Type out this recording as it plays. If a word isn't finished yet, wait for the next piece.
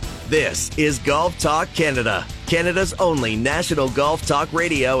This is Golf Talk Canada, Canada's only national golf talk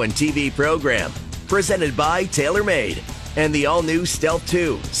radio and TV program. Presented by TaylorMade and the all-new Stealth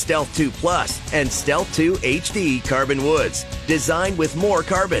 2, Stealth 2 Plus, and Stealth 2 HD carbon woods. Designed with more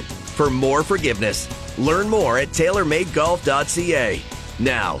carbon for more forgiveness. Learn more at TaylorMadeGolf.ca.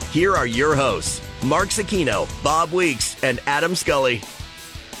 Now, here are your hosts, Mark Zecchino, Bob Weeks, and Adam Scully.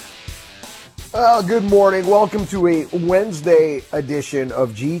 Well, good morning. Welcome to a Wednesday edition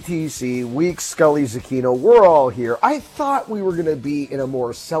of GTC, Weeks, Scully, Zecchino. We're all here. I thought we were going to be in a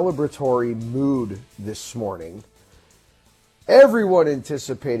more celebratory mood this morning. Everyone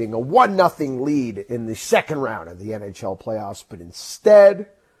anticipating a 1-0 lead in the second round of the NHL playoffs, but instead,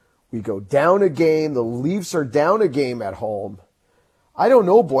 we go down a game. The Leafs are down a game at home. I don't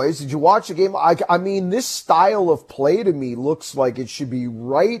know, boys. Did you watch the game? I mean, this style of play to me looks like it should be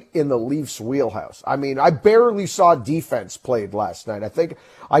right in the Leafs' wheelhouse. I mean, I barely saw defense played last night. I think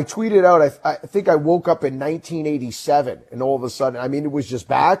I tweeted out, I think I woke up in 1987, and all of a sudden, I mean, it was just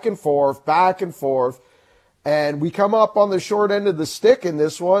back and forth, and we come up on the short end of the stick in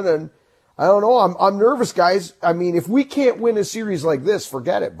this one, and I don't know. I'm nervous, guys. I mean, if we can't win a series like this,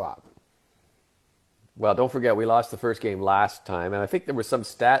 forget it, Bob. Well, don't forget, we lost the first game last time, and I think there was some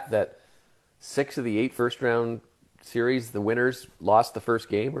stat that 6 of the 8 first-round series, the winners lost the first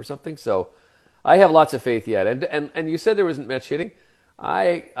game or something. So I have lots of faith yet. And you said there wasn't much hitting.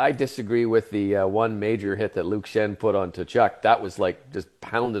 I disagree with the one major hit that Luke Shen put onto Chuck. That was like just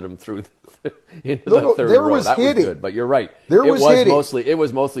pounded him through into the third row. That was good, but you're right. It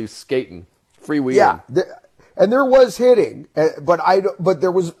was mostly skating, freewheeling. Yeah. And there was hitting, but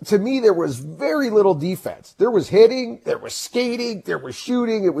there was, to me, there was very little defense. There was hitting, there was skating, there was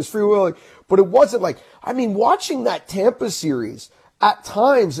shooting, it was freewheeling, but it wasn't like, I mean, watching that Tampa series, at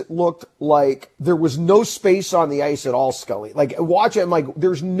times it looked like there was no space on the ice at all, Scully. Like, watching, I'm like,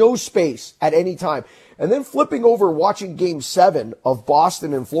 there's no space at any time. And then flipping over, watching Game 7 of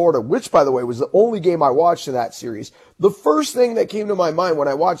Boston and Florida, which, by the way, was the only game I watched in that series. The first thing that came to my mind when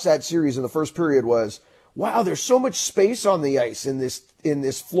I watched that series in the first period was, wow, there's so much space on the ice in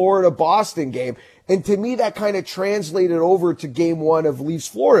this Florida-Boston game. And to me, that kind of translated over to Game 1 of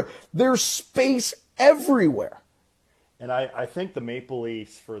Leafs-Florida. There's space everywhere. And I think the Maple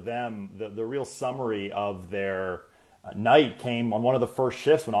Leafs, for them, the real summary of their night came on one of the first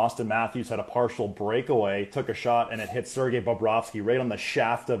shifts when Austin Matthews had a partial breakaway, took a shot, and it hit Sergei Bobrovsky right on the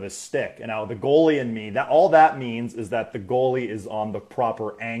shaft of his stick. And now the goalie and me, all that means is that the goalie is on the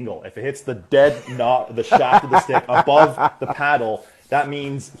proper angle. If it hits the the shaft of the stick above the paddle, that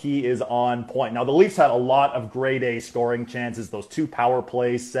means he is on point. Now, the Leafs had a lot of grade A scoring chances, those 2 power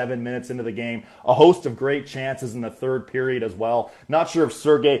plays 7 minutes into the game, a host of great chances in the third period as well. Not sure if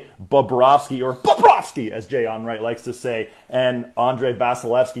Sergei Bobrovsky, or Bobrovsky, as Jay Onrait likes to say, and Andrei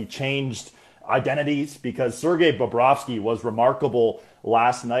Vasilevsky changed identities, because Sergei Bobrovsky was remarkable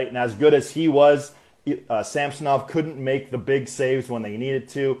last night, and as good as he was, Samsonov couldn't make the big saves when they needed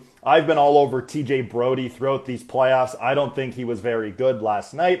to. I've been all over TJ Brody throughout these playoffs. I don't think he was very good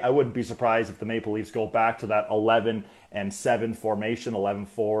last night. I wouldn't be surprised if the Maple Leafs go back to that 11-7 formation, 11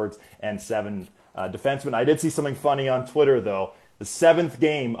 forwards and 7 defensemen. I did see something funny on Twitter, though. The 7th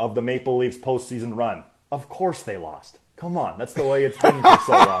game of the Maple Leafs postseason run. Of course they lost. Come on, that's the way it's been for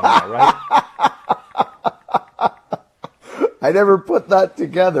so long now, right? I never put that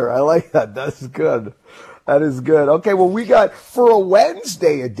together. I like that. That's good. That is good. Okay, well, we got, for a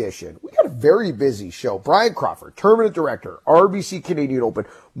Wednesday edition, we got a very busy show. Bryan Crawford, Tournament Director, RBC Canadian Open.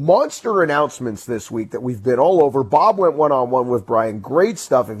 Monster announcements this week that we've been all over. Bob went one-on-one with Bryan. Great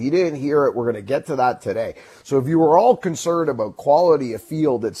stuff. If you didn't hear it, we're going to get to that today. So if you were all concerned about quality of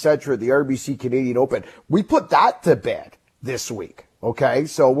field, etc., at the RBC Canadian Open, we put that to bed this week. Okay,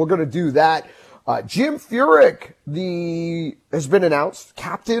 so we're going to do that. Jim Furyk has been announced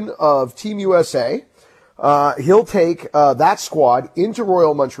captain of Team USA. He'll take that squad into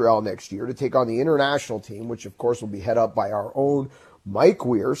Royal Montreal next year to take on the international team, which of course will be head up by our own Mike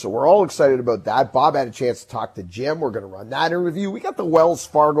Weir. So we're all excited about that. Bob had a chance to talk to Jim. We're going to run that interview. We got the Wells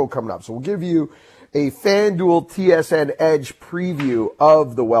Fargo coming up, so we'll give you a FanDuel TSN Edge preview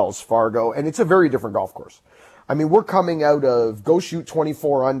of the Wells Fargo, and it's a very different golf course. I mean, we're coming out of go shoot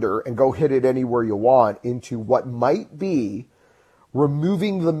 24 under and go hit it anywhere you want into what might be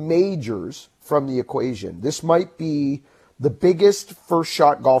removing the majors from the equation. This might be the biggest first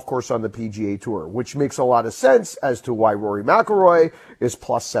shot golf course on the PGA Tour, which makes a lot of sense as to why Rory McIlroy is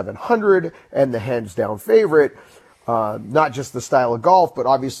plus 700 and the hands down favorite. Not just the style of golf, but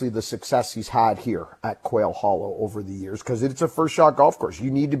obviously the success he's had here at Quail Hollow over the years, because it's a first shot golf course.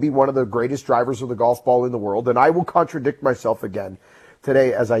 You need to be one of the greatest drivers of the golf ball in the world. And I will contradict myself again.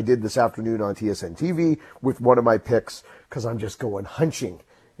 today, as I did this afternoon on TSN TV with one of my picks, because I'm just going hunching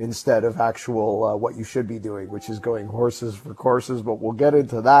instead of actual what you should be doing, which is going horses for courses. But we'll get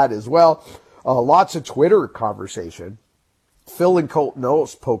into that as well. Lots of Twitter conversation. Phil and Colton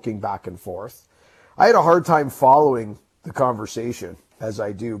Oates poking back and forth. I had a hard time following the conversation, as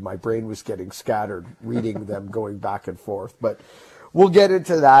I do. My brain was getting scattered reading them going back and forth. But we'll get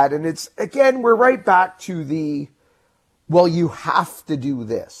into that. And it's, again, we're right back to the, well, you have to do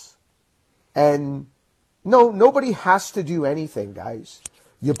this. And no, nobody has to do anything, guys.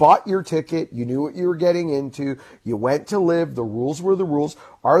 You bought your ticket. You knew what you were getting into. You went to live. The rules were the rules.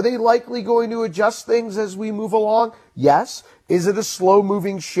 Are they likely going to adjust things as we move along? Yes. Is it a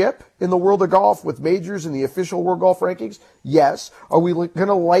slow-moving ship in the world of golf with majors and the official World Golf Rankings? Yes. Are we going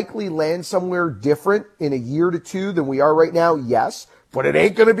to likely land somewhere different in a year to two than we are right now? Yes. But it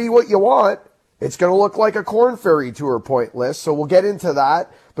ain't going to be what you want. It's going to look like a Corn Ferry Tour point list. So we'll get into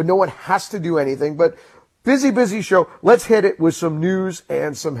that. But no one has to do anything. But busy show. Let's hit it with some news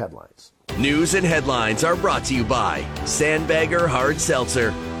and some headlines. News and headlines are brought to you by Sandbagger Hard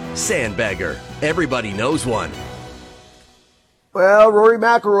Seltzer. Sandbagger. Everybody knows one. Well, Rory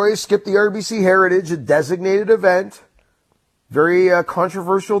McIlroy skipped the RBC Heritage, a designated event. Very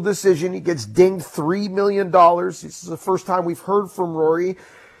controversial decision. He gets dinged $3 million. This is the first time we've heard from Rory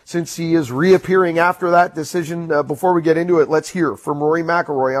since he is reappearing after that decision. Before we get into it, let's hear from Rory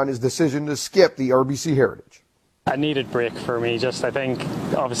McIlroy on his decision to skip the RBC Heritage. A needed break for me. Just, I think,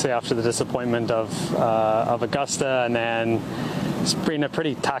 obviously after the disappointment of Augusta, and then it's been a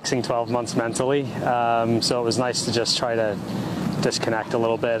pretty taxing 12 months mentally. So it was nice to just try to disconnect a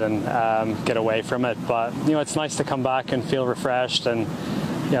little bit and get away from it. But it's nice to come back and feel refreshed. And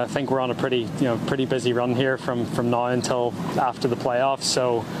I think we're on a pretty busy run here from now until after the playoffs.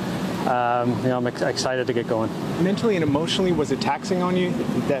 So I'm excited to get going. Mentally and emotionally, was it taxing on you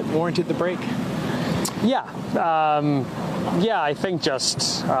that warranted the break? Yeah, I think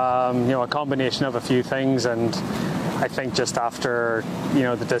just a combination of a few things, and I think just after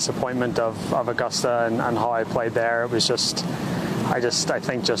the disappointment of Augusta and how I played there, it was just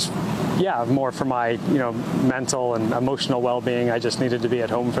more for my mental and emotional well-being. I just needed to be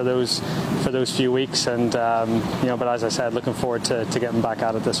at home for those few weeks, and but as I said, looking forward to getting back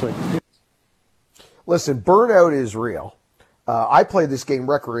at it this week. Listen, burnout is real. I play this game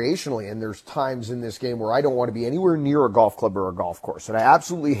recreationally, and there's times in this game where I don't want to be anywhere near a golf club or a golf course, and I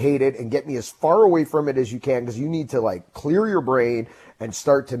absolutely hate it. And get me as far away from it as you can, because you need to clear your brain and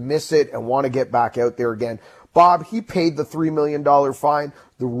start to miss it and want to get back out there again. Bob, he paid the $3 million fine.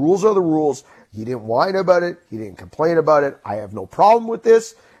 The rules are the rules. He didn't whine about it. He didn't complain about it. I have no problem with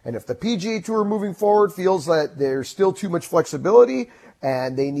this. And if the PGA Tour moving forward feels that there's still too much flexibility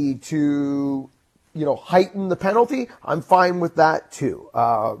and they need to heighten the penalty, I'm fine with that too.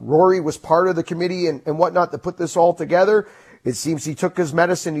 Rory was part of the committee and whatnot to put this all together. It seems he took his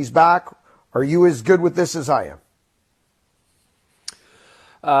medicine. He's back. Are you as good with this as I am?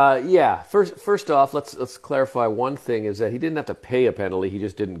 Yeah. First off, let's clarify one thing: is that he didn't have to pay a penalty. He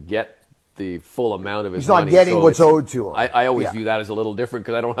just didn't get the full amount of his money. He's not getting what's owed to him. I always view that as a little different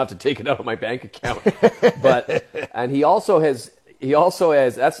because I don't have to take it out of my bank account. And he also has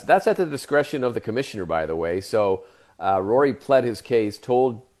that's at the discretion of the commissioner, by the way. So Rory pled his case,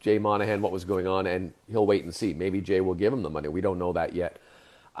 told Jay Monahan what was going on, and he'll wait and see. Maybe Jay will give him the money. We don't know that yet.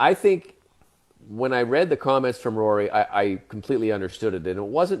 I think when I read the comments from Rory, I completely understood it. And it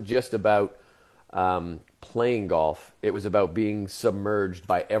wasn't just about playing golf. It was about being submerged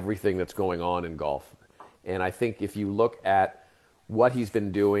by everything that's going on in golf. And I think if you look at what he's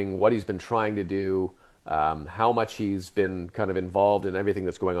been doing, what he's been trying to do, how much he's been kind of involved in everything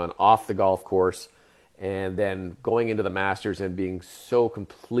that's going on off the golf course, and then going into the Masters and being so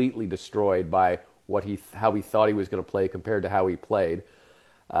completely destroyed by how he thought he was going to play compared to how he played.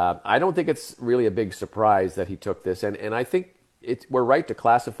 I don't think it's really a big surprise that he took this, and I think we're right to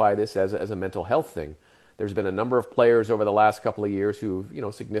classify this as a mental health thing. There's been a number of players over the last couple of years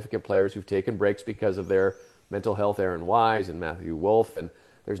significant players who've taken breaks because of their mental health. Aaron Wise and Matthew Wolff, and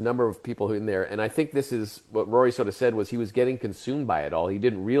there's a number of people who in there. And I think this is what Rory sort of said was he was getting consumed by it all. He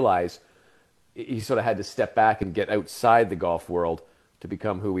didn't realize he sort of had to step back and get outside the golf world to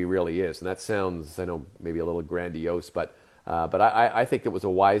become who he really is. And that sounds, I know, maybe a little grandiose, but I think it was a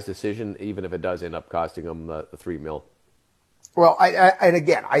wise decision, even if it does end up costing him the $3 million. Well, and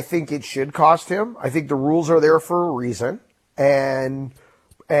again, I think it should cost him. I think the rules are there for a reason. And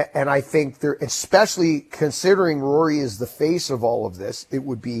I think especially considering Rory is the face of all of this, it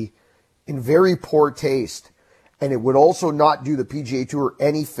would be in very poor taste. And it would also not do the PGA Tour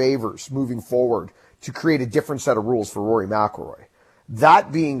any favors moving forward to create a different set of rules for Rory McIlroy.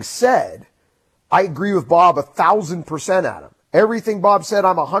 That being said, I agree with Bob 1,000%, Adam. Everything Bob said,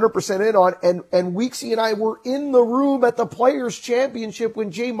 I'm 100% in on. And Weeksy and I were in the room at the Players' Championship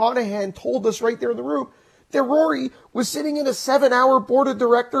when Jay Monahan told us right there in the room that Rory was sitting in a 7-hour board of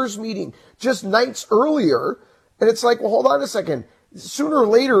directors meeting just nights earlier. And it's like, well, hold on a second. Sooner or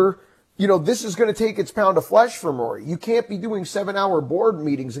later, this is going to take its pound of flesh from Rory. You can't be doing 7-hour board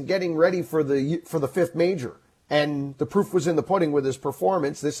meetings and getting ready for the fifth major. And the proof was in the pudding with his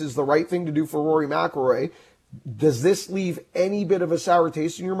performance. This is the right thing to do for Rory McIlroy. Does this leave any bit of a sour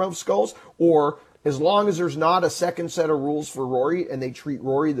taste in your mouth, Skulls? Or as long as there's not a second set of rules for Rory and they treat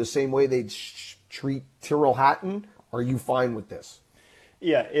Rory the same way they treat Tyrrell Hatton, are you fine with this?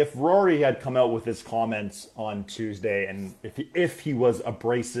 Yeah, if Rory had come out with his comments on Tuesday and if he was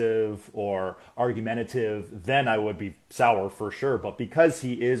abrasive or argumentative, then I would be sour for sure. But because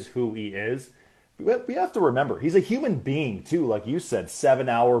he is who he is, we have to remember, he's a human being too, like you said,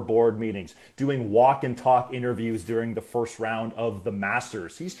 7-hour board meetings, doing walk and talk interviews during the first round of the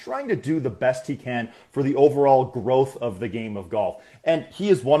Masters. He's trying to do the best he can for the overall growth of the game of golf. And he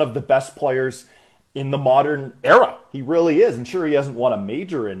is one of the best players in the modern era. He really is. And sure, he hasn't won a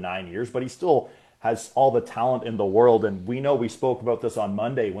major in 9 years, but he still has all the talent in the world. And we know we spoke about this on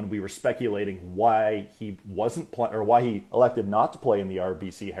Monday when we were speculating why he wasn't playing or why he elected not to play in the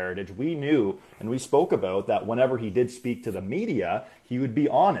RBC Heritage. We knew and we spoke about that whenever he did speak to the media, he would be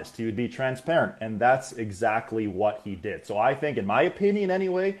honest, he would be transparent. And that's exactly what he did. So I think, in my opinion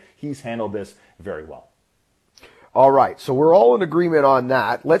anyway, he's handled this very well. All right, so we're all in agreement on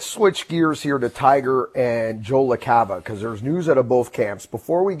that. Let's switch gears here to Tiger and Joe LaCava, because there's news out of both camps.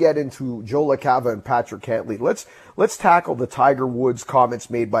 Before we get into Joe LaCava and Patrick Cantlay, let's tackle the Tiger Woods comments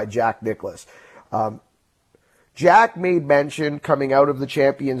made by Jack Nicklaus. Jack made mention coming out of the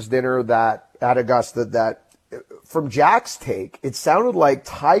Champions Dinner that at Augusta that from Jack's take, it sounded like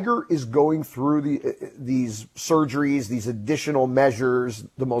Tiger is going through these surgeries, these additional measures,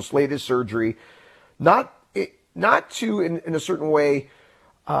 the most latest surgery, not to, in a certain way,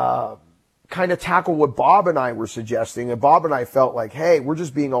 kind of tackle what Bob and I were suggesting. And Bob and I felt like, hey, we're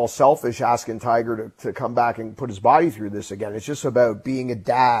just being all selfish asking Tiger to come back and put his body through this again. It's just about being a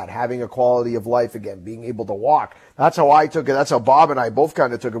dad, having a quality of life again, being able to walk. That's how I took it. That's how Bob and I both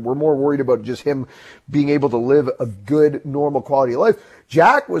kind of took it. We're more worried about just him being able to live a good, normal quality of life.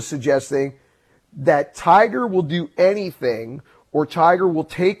 Jack was suggesting that Tiger will do anything, or Tiger will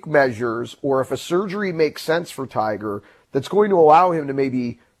take measures, or if a surgery makes sense for Tiger, that's going to allow him to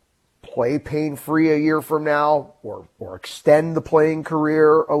maybe play pain-free a year from now, or extend the playing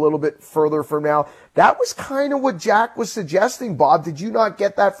career a little bit further from now. That was kind of what Jack was suggesting, Bob. Did you not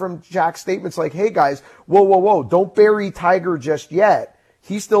get that from Jack's statements? Like, hey guys, whoa, don't bury Tiger just yet.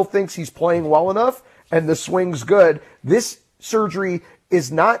 He still thinks he's playing well enough, and the swing's good. This surgery is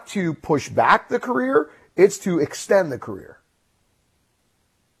not to push back the career, it's to extend the career.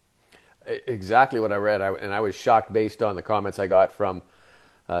 Exactly what I read, and I was shocked based on the comments I got from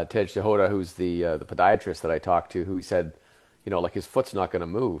Tej Shahota, who's the podiatrist that I talked to, who said, like his foot's not going to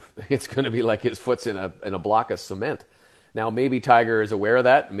move. It's going to be like his foot's in a block of cement. Now, maybe Tiger is aware of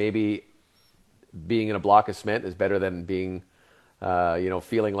that. Maybe being in a block of cement is better than being,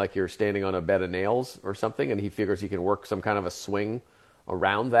 feeling like you're standing on a bed of nails or something, and he figures he can work some kind of a swing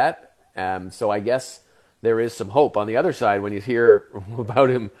around that. So I guess there is some hope. On the other side, when you hear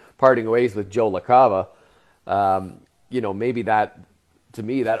about him parting ways with Joe LaCava, maybe that, to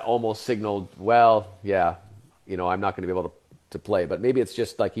me, that almost signaled, well, yeah, I'm not going to be able to play. But maybe it's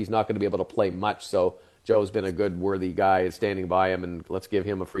just like he's not going to be able to play much. So Joe's been a good, worthy guy standing by him, and let's give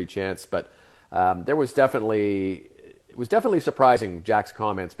him a free chance. But it was definitely surprising, Jack's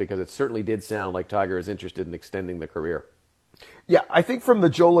comments, because it certainly did sound like Tiger is interested in extending the career. Yeah, I think from the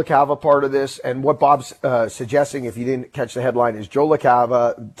Joe LaCava part of this, and what Bob's suggesting, if you didn't catch the headline, is Joe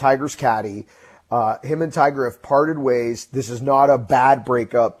LaCava, Tiger's caddy. Him and Tiger have parted ways. This is not a bad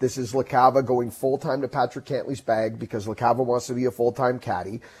breakup. This is LaCava going full-time to Patrick Cantlay's bag because LaCava wants to be a full-time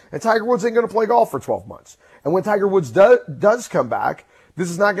caddy. And Tiger Woods ain't going to play golf for 12 months. And when Tiger Woods does come back,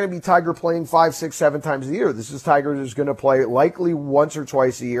 this is not going to be Tiger playing 5, 6, 7 times a year. This is Tiger who's going to play likely once or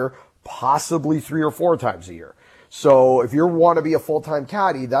twice a year, possibly 3 or 4 times a year. So if you want to be a full-time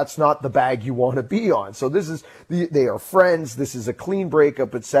caddy, that's not the bag you want to be on. So they are friends. This is a clean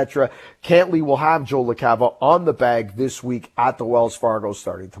breakup, etc. Cantlay will have Joe LaCava on the bag this week at the Wells Fargo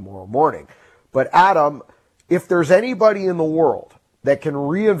starting tomorrow morning. But Adam, if there's anybody in the world that can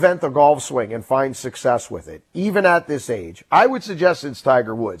reinvent the golf swing and find success with it, even at this age, I would suggest it's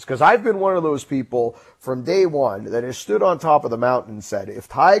Tiger Woods, because I've been one of those people from day one that has stood on top of the mountain and said, if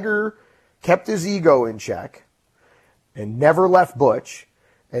Tiger kept his ego in check and never left Butch,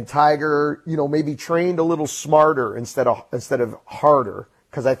 and Tiger, maybe trained a little smarter instead of harder,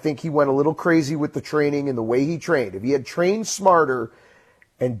 because I think he went a little crazy with the training and the way he trained. If he had trained smarter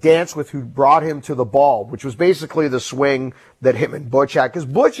and danced with who brought him to the ball, which was basically the swing that him and Butch had, because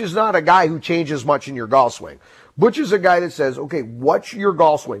Butch is not a guy who changes much in your golf swing. Butch is a guy that says, okay, what's your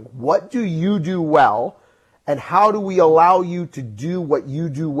golf swing? What do you do well? And how do we allow you to do what you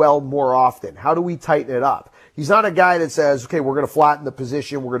do well more often? How do we tighten it up? He's not a guy that says, okay, we're going to flatten the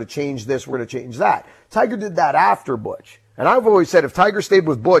position, we're going to change this, we're going to change that. Tiger did that after Butch. And I've always said if Tiger stayed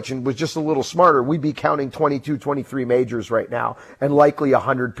with Butch and was just a little smarter, we'd be counting 22, 23 majors right now and likely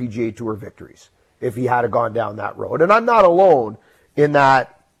 100 PGA Tour victories if he had gone down that road. And I'm not alone in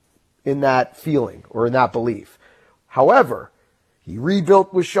that feeling or in that belief. However, he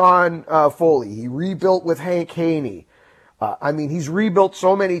rebuilt with Sean Foley. He rebuilt with Hank Haney. He's rebuilt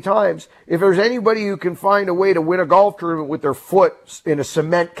so many times. If there's anybody who can find a way to win a golf tournament with their foot in a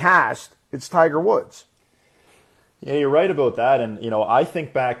cement cast, it's Tiger Woods. Yeah, you're right about that. And, I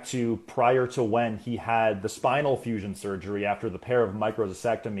think back to prior to when he had the spinal fusion surgery after the pair of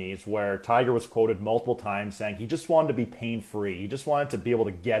microsectomies, where Tiger was quoted multiple times saying he just wanted to be pain-free. He just wanted to be able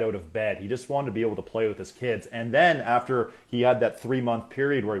to get out of bed. He just wanted to be able to play with his kids. And then after he had that 3-month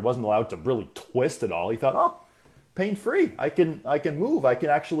period where he wasn't allowed to really twist it all, he thought, oh, pain-free. I can move. I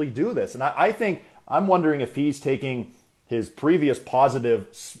can actually do this. And I'm wondering if he's taking his previous positive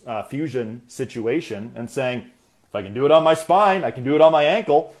fusion situation and saying, if I can do it on my spine, I can do it on my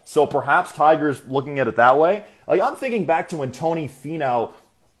ankle. So perhaps Tiger's looking at it that way. I'm thinking back to when Tony Finau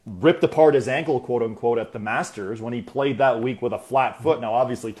ripped apart his ankle, quote unquote, at the Masters when he played that week with a flat foot. Now,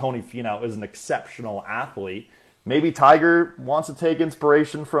 obviously, Tony Finau is an exceptional athlete. Maybe Tiger wants to take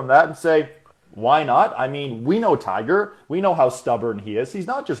inspiration from that and say, why not? We know Tiger. We know how stubborn he is. He's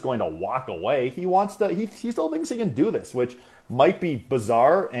not just going to walk away. He still thinks he can do this, which might be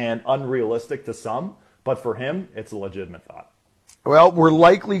bizarre and unrealistic to some. But for him, it's a legitimate thought. Well, we're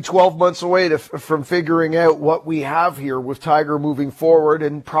likely 12 months away from figuring out what we have here with Tiger moving forward,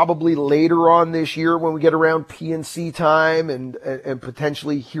 and probably later on this year when we get around PNC time and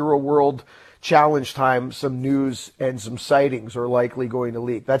potentially Hero World Challenge time, some news and some sightings are likely going to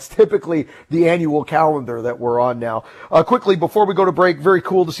leak. That's typically the annual calendar that we're on now. Quickly, before we go to break, very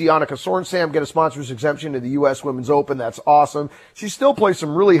cool to see Annika Sorenstam get a sponsor's exemption to the U.S. Women's Open. That's awesome. She still plays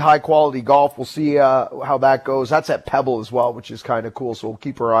some really high-quality golf. We'll see how that goes. That's at Pebble as well, which is kind of cool, so we'll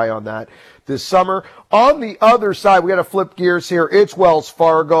keep our eye on that this summer. On the other side, we got to flip gears here. It's Wells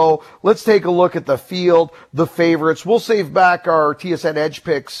Fargo. Let's take a look at the field, the favorites. We'll save back our TSN Edge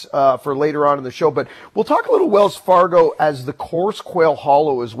picks for later on in the show, but we'll talk a little Wells Fargo as the course Quail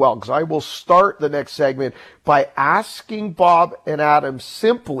Hollow as well, because I will start the next segment by asking Bob and Adam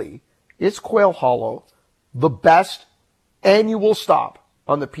simply, is Quail Hollow the best annual stop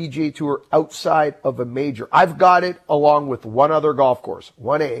on the PGA Tour outside of a major? I've got it along with one other golf course,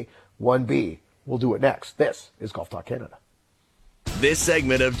 1A, 1B. We'll do it next. This is Golf Talk Canada. This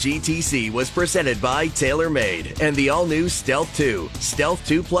segment of GTC was presented by TaylorMade and the all-new Stealth 2, Stealth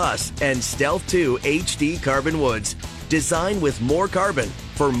 2 Plus, and Stealth 2 HD Carbon Woods. Designed with more carbon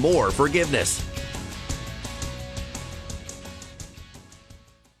for more forgiveness.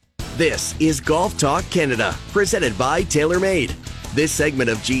 This is Golf Talk Canada, presented by TaylorMade. This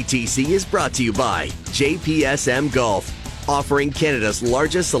segment of GTC is brought to you by JPSM Golf, offering Canada's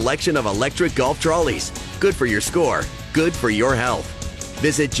largest selection of electric golf trolleys. Good for your score, good for your health.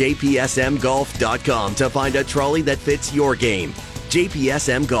 Visit jpsmgolf.com to find a trolley that fits your game.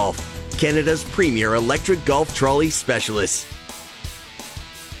 JPSM Golf, Canada's premier electric golf trolley specialist.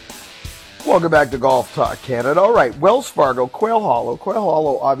 Welcome back to Golf Talk Canada. All right, Wells Fargo, Quail Hollow. Quail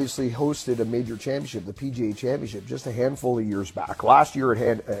Hollow obviously hosted a major championship, the PGA Championship, just a handful of years back. Last year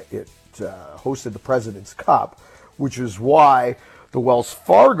it hosted the President's Cup, which is why the Wells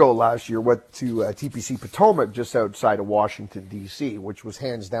Fargo last year went to TPC Potomac just outside of Washington, D.C., which was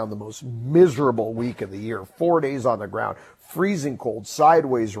hands down the most miserable week of the year. 4 days on the ground, freezing cold,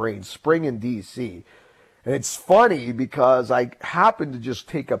 sideways rain, spring in D.C. And it's funny because I happened to just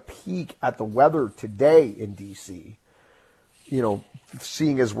take a peek at the weather today in D.C.,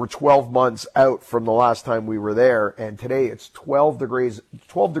 seeing as we're 12 months out from the last time we were there, and today it's 12 degrees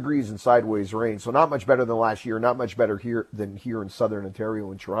in sideways rain, so not much better than last year, not much better than here in southern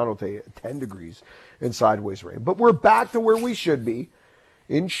Ontario and Toronto, 10 degrees in sideways rain. But we're back to where we should be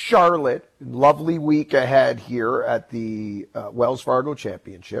in Charlotte. Lovely week ahead here at the Wells Fargo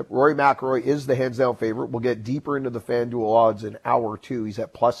Championship. Rory McIlroy is the hands-down favorite. We'll get deeper into the FanDuel odds in hour two. He's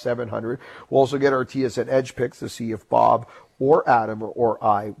at plus 700. We'll also get our TSN Edge picks to see if Bob or Adam or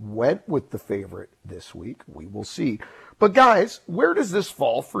I went with the favorite this week. We will see. But guys, where does this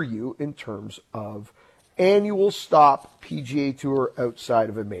fall for you in terms of annual stop PGA Tour outside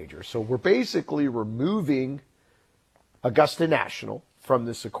of a major? So we're basically removing Augusta National from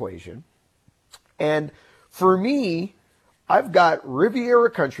this equation. And for me, I've got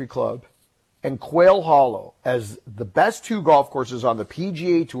Riviera Country Club and Quail Hollow as the best two golf courses on the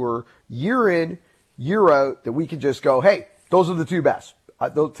PGA Tour year in, year out, that we can just go, hey, those are the two best.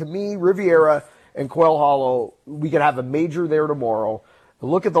 To me, Riviera and Quail Hollow, we could have a major there tomorrow.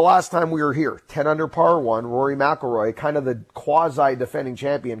 Look at the last time we were here, 10 under par 1, Rory McIlroy, kind of the quasi-defending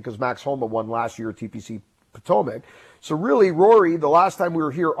champion because Max Homa won last year at TPC Potomac. So really, Rory, the last time we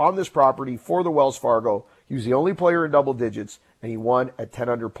were here on this property for the Wells Fargo, he was the only player in double digits, and he won at 10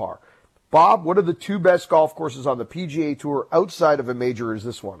 under par. Bob, what are the two best golf courses on the PGA Tour outside of a major? Is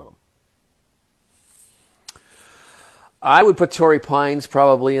this one of them? I would put Torrey Pines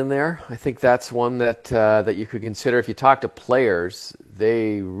probably in there. I think that's one that you could consider. If you talk to players,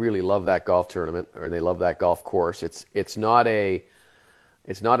 they really love that golf tournament, or they love that golf course. It's not a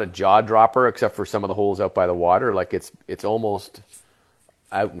jaw dropper, except for some of the holes out by the water. Like it's almost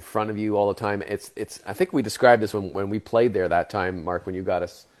out in front of you all the time. I think we described this when we played there that time, Mark, when you got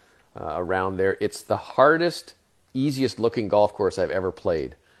us around there. It's the hardest, easiest looking golf course I've ever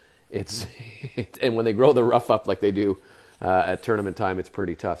played. And when they grow the rough up like they do at tournament time, it's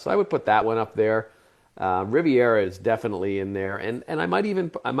pretty tough. So I would put that one up there. Riviera is definitely in there, and I might even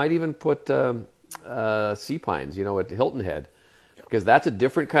put Sea Pines, at Hilton Head, because that's a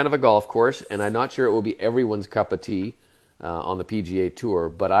different kind of a golf course, and I'm not sure it will be everyone's cup of tea on the PGA Tour,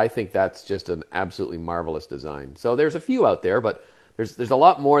 but I think that's just an absolutely marvelous design. So there's a few out there, but there's a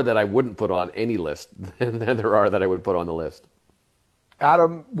lot more that I wouldn't put on any list than there are that I would put on the list.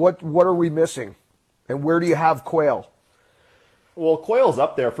 Adam, what are we missing? And where do you have Quail? Well, Quail's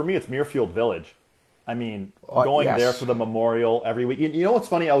up there. For me, it's Muirfield Village. I mean, going there for the memorial every week. You know what's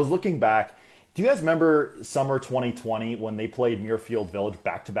funny? I was looking back. Do you guys remember summer 2020 when they played Muirfield Village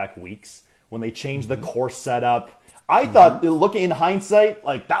back-to-back weeks? When they changed the course setup? I thought, looking in hindsight,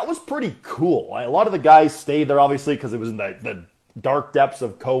 like that was pretty cool. A lot of the guys stayed there, obviously, because it was in the dark depths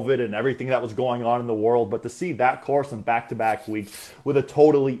of COVID and everything that was going on in the world. But to see that course in back-to-back weeks with a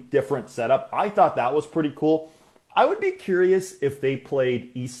totally different setup, I thought that was pretty cool. I would be curious if they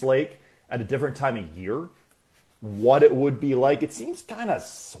played East Lake at a different time of year, what it would be like. It seems kind of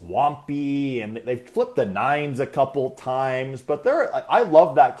swampy, and they've flipped the nines a couple times. But I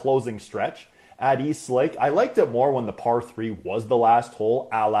love that closing stretch at East Lake. I liked it more when the par 3 was the last hole,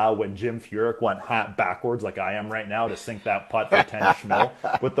 a la when Jim Furyk went hat backwards like I am right now to sink that putt for 10-ish mil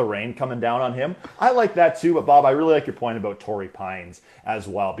with the rain coming down on him. I like that too, but Bob, I really like your point about Torrey Pines as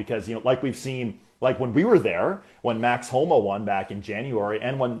well, because like we've seen, like when we were there, when Max Homa won back in January,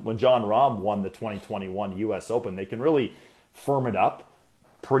 and when John Rahm won the 2021 U.S. Open, they can really firm it up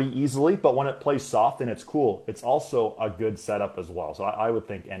pretty easily, but when it plays soft and it's cool, it's also a good setup as well. So I would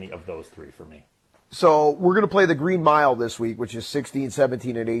think any of those three for me. So we're going to play the Green Mile this week, which is 16,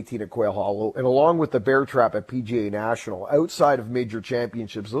 17, and 18 at Quail Hollow, and along with the Bear Trap at PGA National, outside of major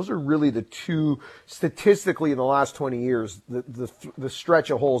championships, those are really the two, statistically in the last 20 years, the stretch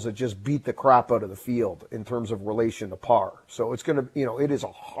of holes that just beat the crap out of the field in terms of relation to par. So it's going to, it is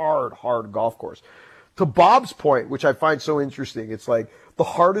a hard golf course. To Bob's point, which I find so interesting, it's like the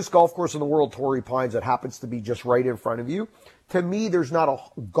hardest golf course in the world, Torrey Pines, that happens to be just right in front of you. To me, there's not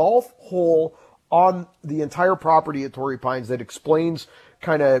a golf hole on the entire property at Torrey Pines that explains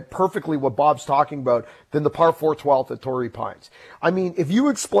kind of perfectly what Bob's talking about than the par 4 12th at Torrey Pines. I mean, if you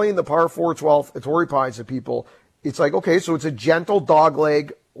explain the par 4 12th at Torrey Pines to people, it's like, okay, so it's a gentle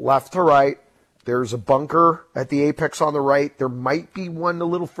dogleg left to right. There's a bunker at the apex on the right. There might be one a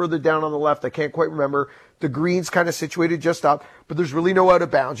little further down on the left. I can't quite remember. The green's kind of situated just up, but there's really no out of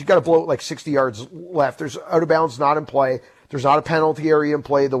bounds. You got to blow it like 60 yards left. There's out of bounds not in play. There's not a penalty area in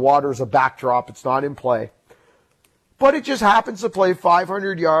play. The water's a backdrop. It's not in play. But it just happens to play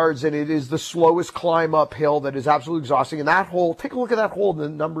 500 yards, and it is the slowest climb uphill that is absolutely exhausting. And that hole, take a look at that hole, the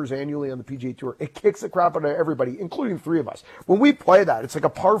numbers annually on the PGA Tour. It kicks the crap out of everybody, including three of us. When we play that, it's like a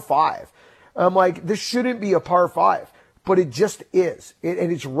par 5. I'm like, this shouldn't be a par 5. But it just is.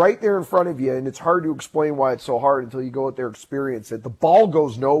 And it's right there in front of you, and it's hard to explain why it's so hard until you go out there and experience it. The ball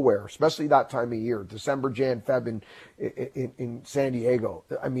goes nowhere, especially that time of year, December, Jan, Feb in San Diego.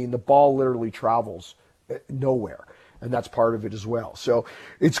 I mean, the ball literally travels nowhere, and that's part of it as well. So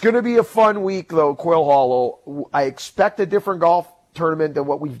it's going to be a fun week, though, Quail Hollow. I expect a different golf tournament than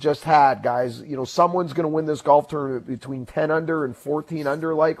what we've just had, guys. Someone's going to win this golf tournament between 10 under and 14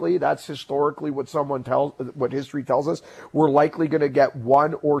 under likely. That's historically what history tells us. We're likely going to get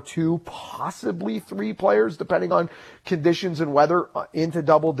one or two, possibly three players, depending on conditions and weather, into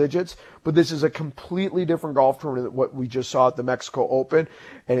double digits. But this is a completely different golf tournament than what we just saw at the Mexico Open.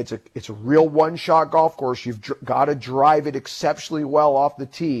 And it's a real one-shot golf course. You've got to drive it exceptionally well off the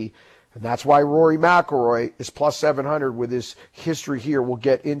tee. And that's why Rory McIlroy is plus 700 with his history here. We'll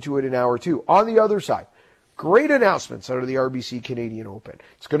get into it in hour two. On the other side, great announcements out of the RBC Canadian Open.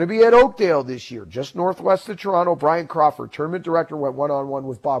 It's going to be at Oakdale this year, just northwest of Toronto. Bryan Crawford, tournament director, went one-on-one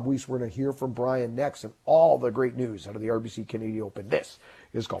with Bob Weiss. We're going to hear from Bryan next and all the great news out of the RBC Canadian Open. This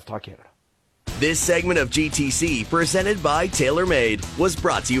is Golf Talk Canada. This segment of GTC, presented by TaylorMade, was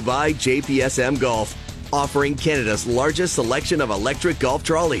brought to you by JPSM Golf, offering Canada's largest selection of electric golf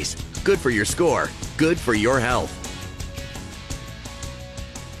trolleys. Good for your score, good for your health.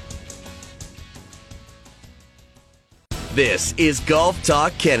 This is Golf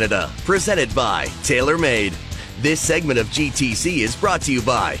Talk Canada, presented by TaylorMade. This segment of GTC is brought to you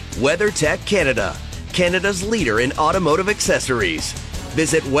by WeatherTech Canada, Canada's leader in automotive accessories.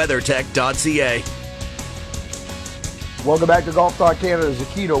 Visit weathertech.ca. Welcome back to Golf Talk Canada.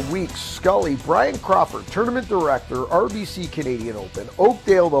 Zecchino, Weeks, Scully, Bryan Crawford, tournament director, RBC Canadian Open,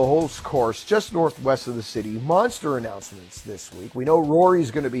 Oakdale, the host course, just northwest of the city. Monster announcements this week. We know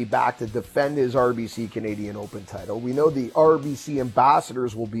Rory's going to be back to defend his RBC Canadian Open title. We know the RBC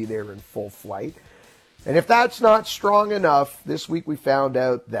ambassadors will be there in full flight. And if that's not strong enough, this week we found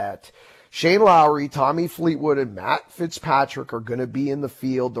out that Shane Lowry, Tommy Fleetwood, and Matt Fitzpatrick are going to be in the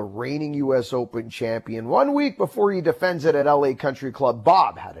field, the reigning U.S. Open champion. 1 week before he defends it at LA Country Club,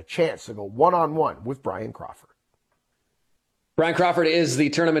 Bob had a chance to go one-on-one with Bryan Crawford. Bryan Crawford is the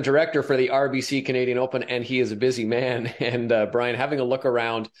tournament director for the RBC Canadian Open, and he is a busy man. And Bryan, having a look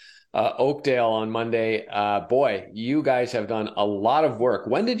around Oakdale on Monday, boy, you guys have done a lot of work.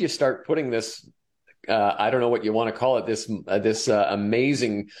 When did you start putting this I don't know what you want to call it, this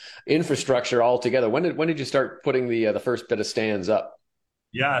amazing infrastructure all together? When did you start putting the first bit of stands up?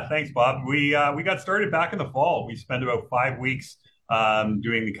 Yeah, thanks, Bob. We got started back in the fall. We spent about 5 weeks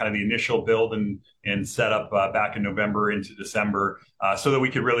doing the initial build and setup back in November into December, so that we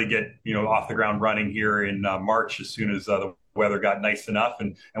could really get off the ground running here in March as soon as the weather got nice enough,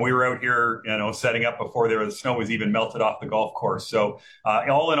 and we were out here setting up before the snow was even melted off the golf course. So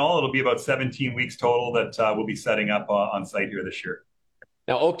all in all, it'll be about 17 weeks total that we'll be setting up on site here this year.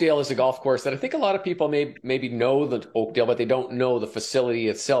 Now, Oakdale is a golf course that I think a lot of people maybe know the Oakdale, but they don't know the facility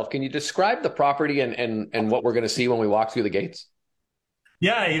itself. Can you describe the property and what we're going to see when we walk through the gates?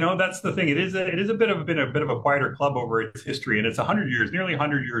 Yeah, that's the thing. It is been a bit of a quieter club over its history, and it's nearly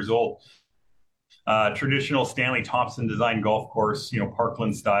 100 years old. Traditional Stanley Thompson designed golf course,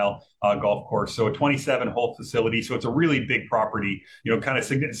 Parkland style golf course. So a 27-hole facility. So it's a really big property, kind of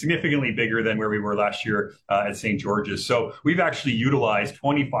significantly bigger than where we were last year at St. George's. So we've actually utilized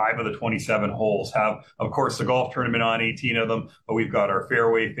 25 of the 27 holes, have, of course, the golf tournament on 18 of them, but we've got our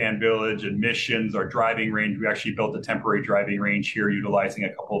fairway, fan village, admissions, our driving range. We actually built a temporary driving range here, utilizing a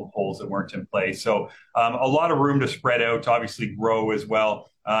couple of holes that weren't in place. So a lot of room to spread out, to obviously grow as well.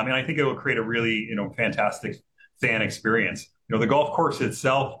 And I think it will create a really, fantastic fan experience. The golf course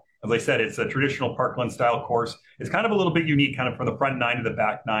itself, as I said, it's a traditional Parkland style course. It's kind of a little bit unique, kind of from the front nine to the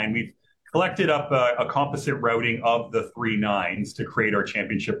back nine. We've collected up a composite routing of the 3 nines to create our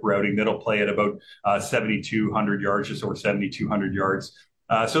championship routing that'll play at about 7,200 yards, just over 7,200 yards.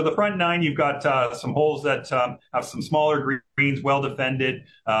 So the front nine, you've got some holes that have some smaller greens, well defended,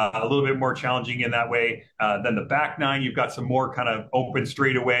 a little bit more challenging in that way. Then the back nine, you've got some more kind of open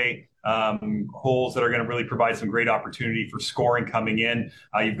straightaway holes that are going to really provide some great opportunity for scoring coming in.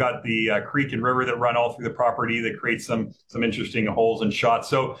 You've got the creek and river that run all through the property that creates some interesting holes and shots.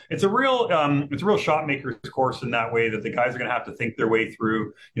 So it's a real shot maker's course in that way, that the guys are going to have to think their way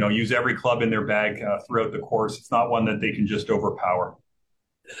through, use every club in their bag throughout the course. It's not one that they can just overpower.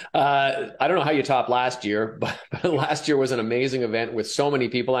 I don't know how you topped last year, but last year was an amazing event with so many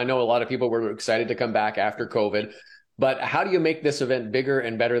people. I know a lot of people were excited to come back after COVID, but how do you make this event bigger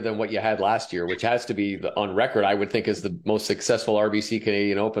and better than what you had last year, which has to be on record, I would think, is the most successful RBC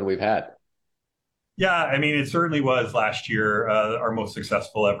Canadian Open we've had? Yeah, I mean, it certainly was last year our most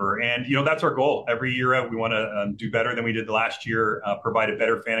successful ever. And, that's our goal. Every year out, we want to do better than we did last year, provide a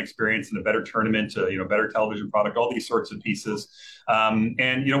better fan experience and a better tournament, better television product, all these sorts of pieces.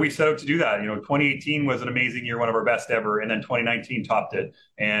 And we set out to do that. 2018 was an amazing year, one of our best ever. And then 2019 topped it.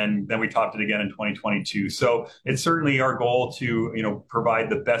 And then we topped it again in 2022. So it's certainly our goal to, provide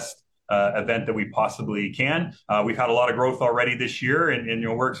the best event that we possibly can. We've had a lot of growth already this year,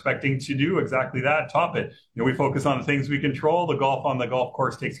 and we're expecting to do exactly that. Top it. We focus on the things we control. The golf on the golf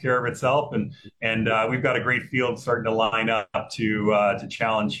course takes care of itself, and we've got a great field starting to line up to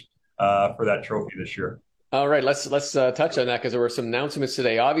challenge for that trophy this year. All right, let's touch on that because there were some announcements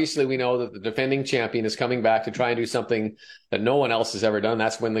today. Obviously, we know that the defending champion is coming back to try and do something that no one else has ever done.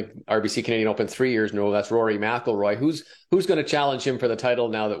 That's when the RBC Canadian Open 3 years in a row. That's Rory McIlroy. Who's going to challenge him for the title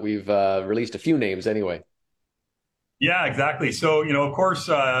now that we've released a few names anyway? Yeah, exactly. So, of course,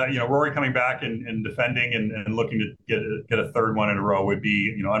 Rory coming back and defending and looking to get a third one in a row would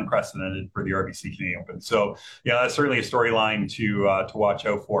be, unprecedented for the RBC Canadian Open. So, that's certainly a storyline to watch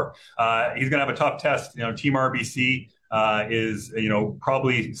out for. He's going to have a tough test. Team RBC is,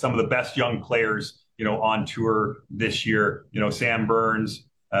 probably some of the best young players, on tour this year. Sam Burns.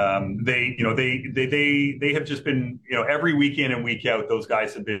 They have just been, every week in and week out, those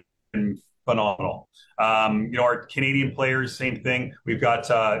guys have been phenomenal. Our Canadian players, same thing. We've got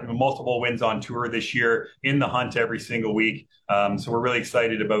multiple wins on tour this year, in the hunt every single week. So we're really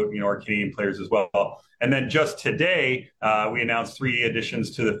excited about our Canadian players as well. And then just today, we announced 3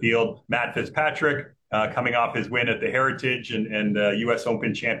 additions to the field. Matt Fitzpatrick, coming off his win at the Heritage and U.S.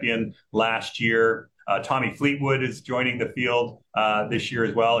 Open champion last year. Tommy Fleetwood is joining the field this year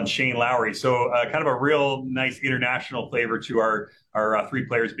as well, and Shane Lowry. So kind of a real nice international flavor to our 3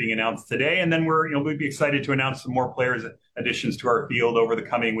 players being announced today. And then we'd be excited to announce some more players additions to our field over the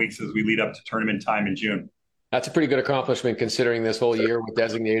coming weeks as we lead up to tournament time in June. That's a pretty good accomplishment considering this whole year with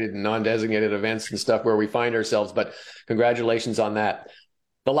designated and non-designated events and stuff where we find ourselves. But congratulations on that.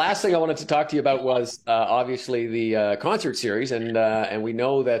 The last thing I wanted to talk to you about was obviously the concert series, and we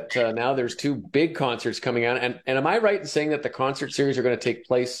know that now there's 2 big concerts coming out. And am I right in saying that the concert series are going to take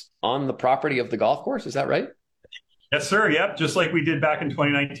place on the property of the golf course? Is that right? Yes, sir. Yep. Just like we did back in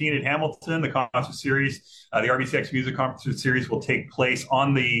 2019 at Hamilton, the concert series, the RBCX Music Concert Series will take place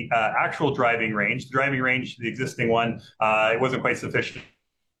on the actual driving range. The driving range, the existing one, it wasn't quite sufficient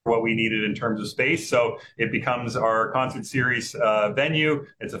for what we needed in terms of space. So it becomes our concert series venue.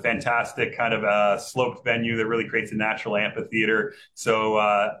 It's a fantastic kind of sloped venue that really creates a natural amphitheater. So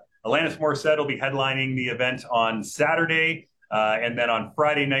Alanis Morissette will be headlining the event on Saturday. And then on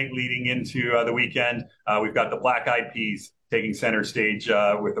Friday night leading into the weekend, we've got the Black Eyed Peas taking center stage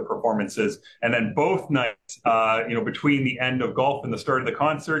with the performances. And then both nights, between the end of golf and the start of the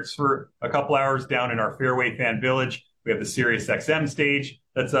concerts for a couple hours down in our Fairway Fan Village, we have the Sirius XM stage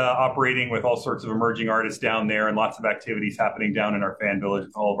that's operating with all sorts of emerging artists down there and lots of activities happening down in our fan village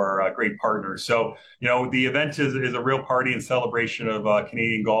with all of our great partners. So, the event is a real party and celebration of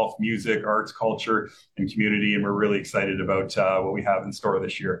Canadian golf, music, arts, culture, and community. And we're really excited about what we have in store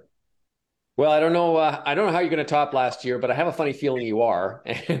this year. Well, I don't know how you're going to top last year, but I have a funny feeling you are.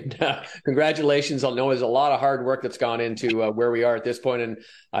 And congratulations. I know there's a lot of hard work that's gone into where we are at this point. And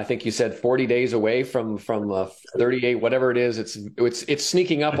I think you said 40 days away from 38, whatever it is. It's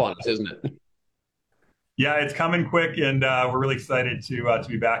sneaking up on us, isn't it? Yeah, it's coming quick, and we're really excited to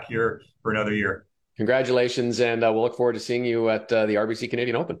be back here for another year. Congratulations, and we'll look forward to seeing you at the RBC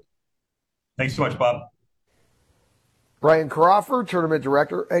Canadian Open. Thanks so much, Bob. Bryan Crawford, tournament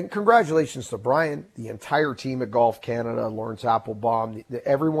director, and congratulations to Bryan, the entire team at Golf Canada, Lawrence Applebaum,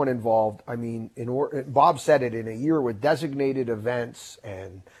 everyone involved. I mean, Bob said it, in a year with designated events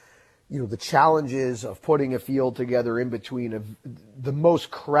and the challenges of putting a field together in between the most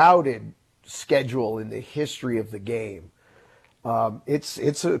crowded schedule in the history of the game.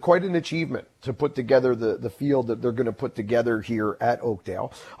 It's quite an achievement to put together the field that they're going to put together here at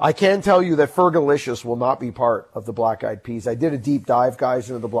Oakdale. I can tell you that Fergalicious will not be part of the Black Eyed Peas. I did a deep dive, guys,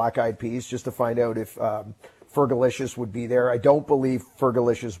 into the Black Eyed Peas just to find out if Fergalicious would be there. I don't believe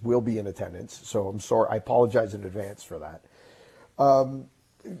Fergalicious will be in attendance, so I'm sorry. I apologize in advance for that.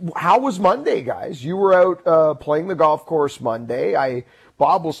 How was Monday, guys? You were out playing the golf course Monday.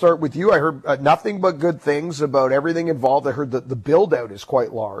 Bob, we'll start with you. I heard nothing but good things about everything involved. I heard that the build-out is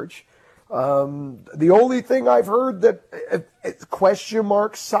quite large. The only thing I've heard that question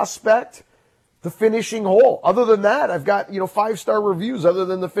mark suspect, the finishing hole. Other than that, I've got 5-star reviews other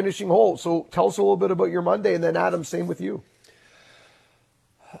than the finishing hole. So tell us a little bit about your Monday, and then Adam, same with you.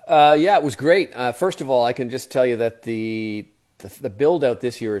 Yeah, it was great. First of all, I can just tell you that the build out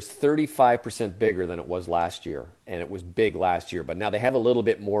this year is 35% bigger than it was last year, and it was big last year. But now they have a little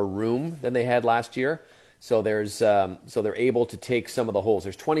bit more room than they had last year, so they're able to take some of the holes.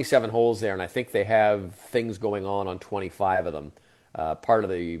 There's 27 holes there, and I think they have things going on 25 of them. Part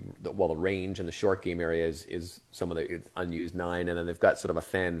of the range and the short game area is some of the unused 9, and then they've got sort of a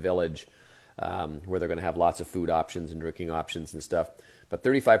fan village where they're going to have lots of food options and drinking options and stuff. but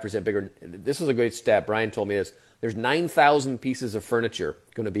 35% bigger. This is a great stat. Brian told me this. There's 9,000 pieces of furniture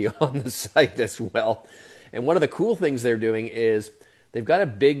going to be on the site as well. And one of the cool things they're doing is they've got a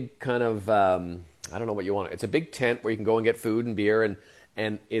big kind of, I don't know what you want. It's a big tent where you can go and get food and beer,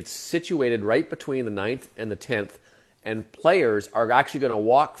 and it's situated right between the 9th and the 10th. And players are actually going to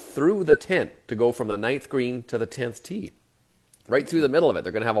walk through the tent to go from the 9th green to the 10th tee. Right through the middle of it.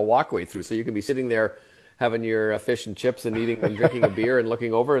 They're going to have a walkway through. So you can be sitting there having your fish and chips and eating and drinking a beer and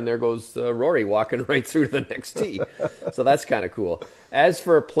looking over, and there goes Rory walking right through to the next tee. So that's kind of cool. As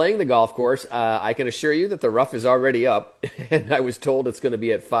for playing the golf course, I can assure you that the rough is already up, and I was told it's going to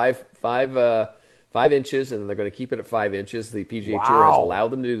be at 5 inches, and they're going to keep it at 5 inches. The PGA Tour has allowed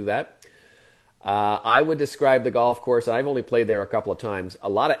them to do that. I would describe the golf course, and I've only played there a couple of times, a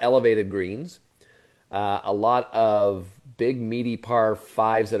lot of elevated greens, a lot of big meaty par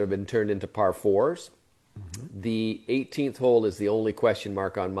 5s that have been turned into par 4s. Mm-hmm. The 18th hole is the only question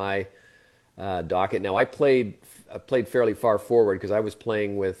mark on my docket. Now, I played fairly far forward because I was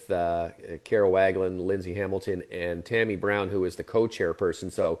playing with Carol Waglin, Lindsay Hamilton, and Tammy Brown, who is the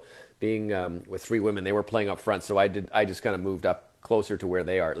co-chairperson. So being with 3 women, they were playing up front. So I just kind of moved up closer to where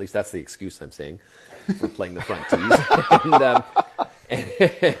they are. At least that's the excuse I'm saying for playing the front tees.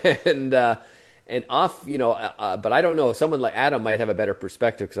 And off, but I don't know. Someone like Adam might have a better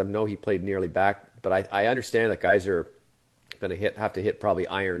perspective because I know he played nearly back. But I understand that guys are going to have to hit probably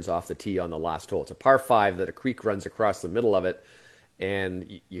irons off the tee on the last hole. It's a par 5 that a creek runs across the middle of it,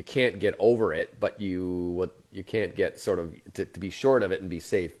 and you can't get over it, but you can't get sort of to be short of it and be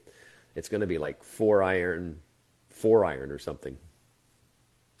safe. It's going to be like 4 iron or something.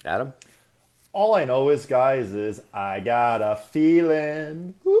 Adam? All I know is, guys, is I got a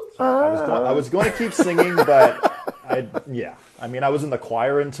feeling. I was going to keep singing, but I mean, I was in the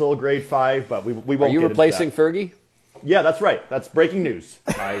choir until grade 5, but we won't. Are you replacing Fergie? Yeah, that's right. That's breaking news.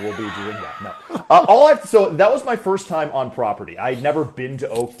 I will be doing that. No. So that was my first time on property. I'd never been to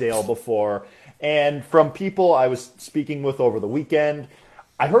Oakdale before, and from people I was speaking with over the weekend,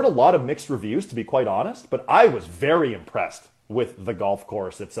 I heard a lot of mixed reviews, to be quite honest. But I was very impressed with the golf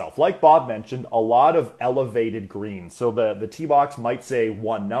course itself. Like Bob mentioned, a lot of elevated greens. So the tee box might say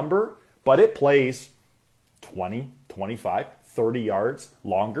one number, but it plays 20, 25, 30 yards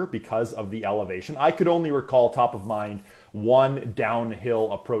longer because of the elevation. I could only recall top of mind one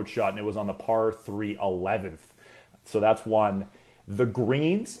downhill approach shot, and it was on the par 3 11th. So that's one. The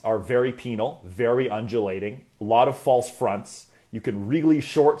greens are very penal, very undulating, a lot of false fronts. You can really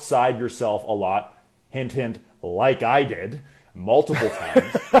short side yourself a lot. Hint, hint, like I did multiple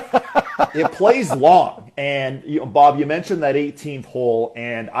times. It plays long. And Bob, you mentioned that 18th hole,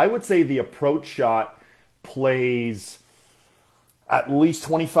 and I would say the approach shot plays at least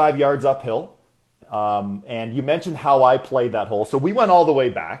 25 yards uphill. And you mentioned how I played that hole. So we went all the way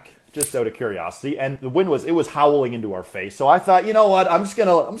back, just out of curiosity, and the wind was howling into our face. So I thought, you know what, I'm just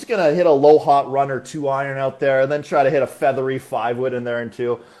gonna hit a low hot runner 2 iron out there, and then try to hit a feathery 5-wood in there and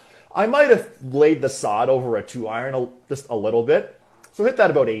 2. I might have laid the sod over a 2 iron just a little bit, so hit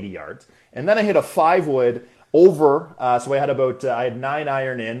that about 80 yards, and then I hit a 5-wood over. So I had 9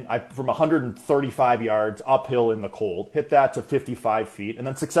 iron in from 135 yards uphill in the cold, hit that to 55 feet, and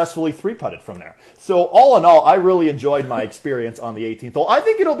then successfully 3-putted from there. So all in all, I really enjoyed my experience on the 18th hole. I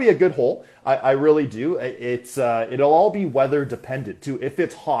think it'll be a good hole. I really do. It'll all be weather dependent too. If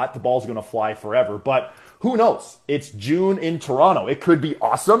it's hot, the ball's going to fly forever, but who knows? It's June in Toronto. It could be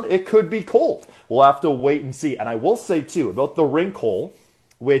awesome. It could be cold. We'll have to wait and see. And I will say too about the rink hole,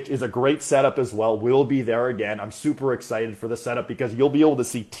 which is a great setup as well. We'll be there again. I'm super excited for the setup because you'll be able to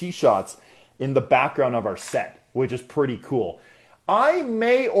see tee shots in the background of our set, which is pretty cool. I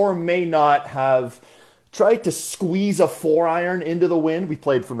may or may not have tried to squeeze a 4-iron into the wind. We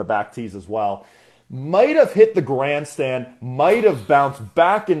played from the back tees as well. Might have hit the grandstand, might have bounced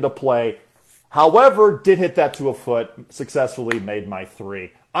back into play. However, did hit that to a foot, successfully made my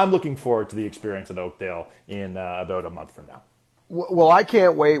 3. I'm looking forward to the experience at Oakdale in about a month from now. Well, I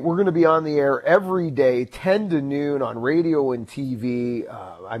can't wait. We're going to be on the air every day, 10 to noon on radio and TV.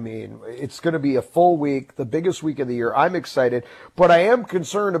 I mean, it's going to be a full week, the biggest week of the year. I'm excited, but I am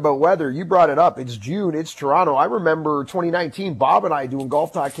concerned about weather. You brought it up. It's June. It's Toronto. I remember 2019, Bob and I doing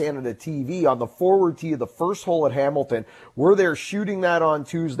Golf Talk Canada TV on the forward tee of the first hole at Hamilton. We're there shooting that on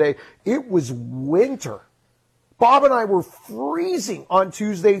Tuesday. It was winter. Bob and I were freezing on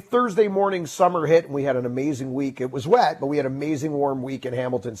Tuesday. Thursday morning, summer hit, and we had an amazing week. It was wet, but we had an amazing warm week in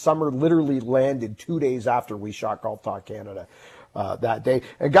Hamilton. Summer literally landed 2 days after we shot Golf Talk Canada. that day.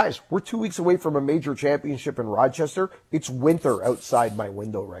 And guys, we're 2 weeks away from a major championship in Rochester. It's winter outside my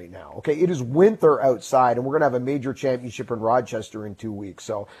window right now. Okay, it is winter outside, and we're going to have a major championship in Rochester in 2 weeks.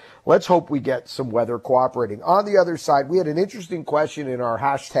 So let's hope we get some weather cooperating. On the other side, we had an interesting question in our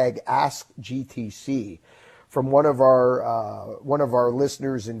hashtag AskGTC from one of our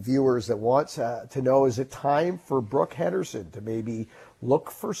listeners and viewers that wants to know, is it time for Brooke Henderson to maybe look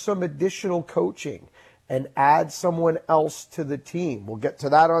for some additional coaching and add someone else to the team? We'll get to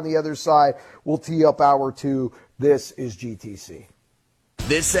that on the other side. We'll tee up hour 2. This is GTC.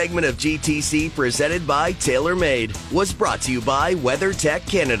 This segment of GTC, presented by TaylorMade, was brought to you by WeatherTech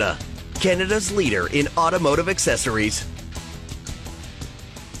Canada, Canada's leader in automotive accessories.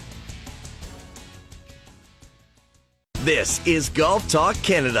 This is Golf Talk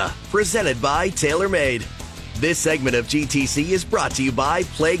Canada, presented by TaylorMade. This segment of GTC is brought to you by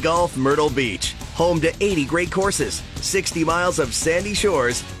Play Golf Myrtle Beach, home to 80 great courses, 60 miles of sandy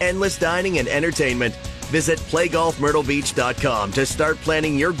shores, endless dining and entertainment. Visit playgolfmyrtlebeach.com to start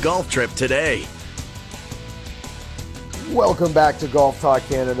planning your golf trip today. Welcome back to Golf Talk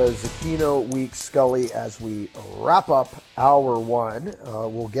Canada. Zecchino, Weeks, Scully, as we wrap up hour 1.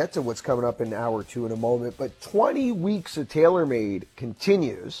 We'll get to what's coming up in hour 2 in a moment, but 20 weeks of TaylorMade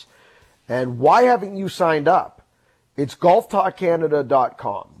continues. And why haven't you signed up? It's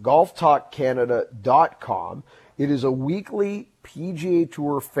golftalkcanada.com. Golftalkcanada.com. It is a weekly PGA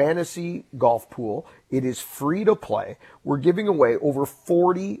Tour fantasy golf pool. It is free to play. We're giving away over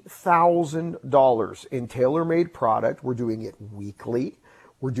 $40,000 in TaylorMade product. We're doing it weekly.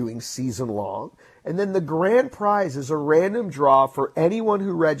 We're doing season long. And then the grand prize is a random draw for anyone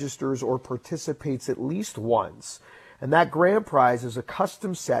who registers or participates at least once. And that grand prize is a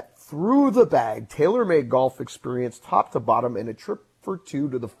custom set through the bag, TaylorMade golf experience, top to bottom, and a trip for 2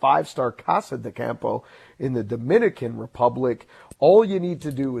 to the 5-star Casa de Campo in the Dominican Republic. All you need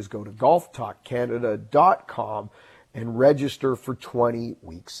to do is go to golftalkcanada.com and register for 20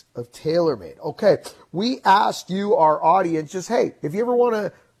 weeks of TaylorMade. Okay, we asked you, our audience, just, hey, if you ever want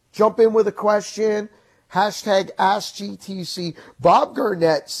to jump in with a question, hashtag AskGTC. Bob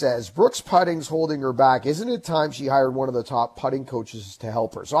Garnett says, Brooks putting's holding her back. Isn't it time she hired one of the top putting coaches to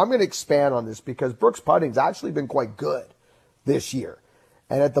help her? So I'm going to expand on this because Brooks putting's actually been quite good this year.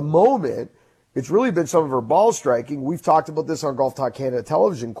 And at the moment, it's really been some of her ball striking. We've talked about this on Golf Talk Canada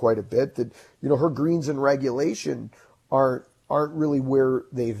television quite a bit, that, you know, her greens in regulation aren't really where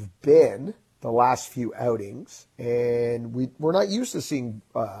they've been the last few outings. And we're not used to seeing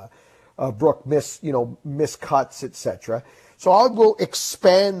Brooke miss cuts, etc. So I'll go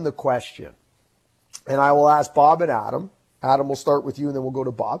expand the question. And I will ask Bob and Adam. Adam, we'll start with you and then we'll go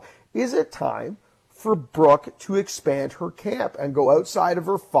to Bob. Is it time for Brooke to expand her camp and go outside of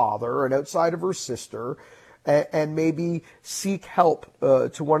her father and outside of her sister and maybe seek help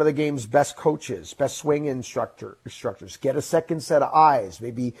to one of the game's best coaches, best swing instructors, get a second set of eyes,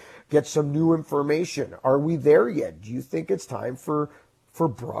 maybe get some new information? Are we there yet? Do you think it's time for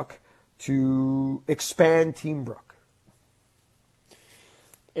Brooke to expand Team Brooke?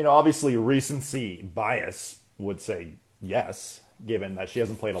 You know, obviously recency bias would say yes, given that she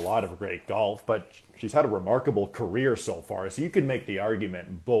hasn't played a lot of great golf, but she's had a remarkable career so far. So you can make the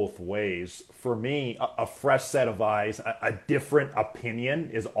argument both ways. For me, a fresh set of eyes, a different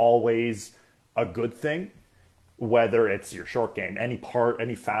opinion is always a good thing, whether it's your short game,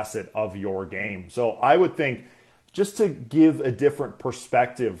 any facet of your game. So I would think just to give a different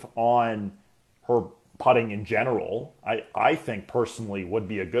perspective on her putting in general, I think personally would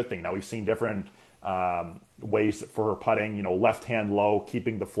be a good thing. Now, we've seen different ways for her putting, you know, left hand low,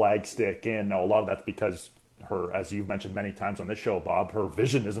 keeping the flag stick in. Now, a lot of that's because her, as you've mentioned many times on this show, Bob, her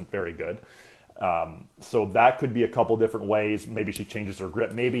vision isn't very good. So that could be a couple different ways. Maybe she changes her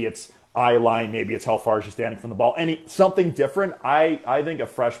grip. Maybe it's eye line. Maybe it's how far she's standing from the ball. Something different. I think a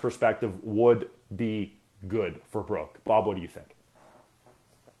fresh perspective would be good for Brooke. Bob, what do you think?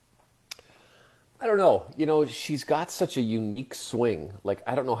 I don't know. You know, she's got such a unique swing. Like,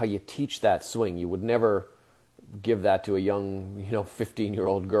 I don't know how you teach that swing. You would never give that to a young,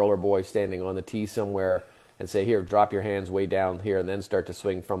 15-year-old girl or boy standing on the tee somewhere and say, here, drop your hands way down here and then start to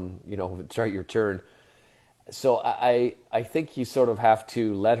swing from, start your turn. So I think you sort of have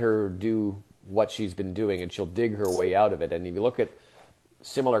to let her do what she's been doing and she'll dig her way out of it. And if you look at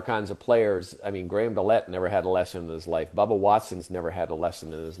similar kinds of players, I mean, Graham Dillette never had a lesson in his life. Bubba Watson's never had a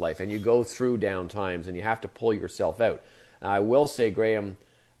lesson in his life. And you go through down times and you have to pull yourself out. Now, I will say Graham,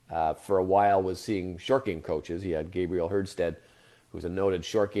 for a while, was seeing short game coaches. He had Gabriel Herdstead, who's a noted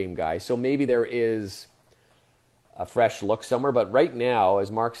short game guy. So maybe there is a fresh look somewhere. But right now,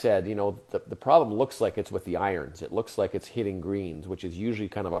 as Mark said, the problem looks like it's with the irons. It looks like it's hitting greens, which is usually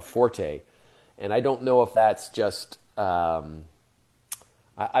kind of a forte. And I don't know if that's just, I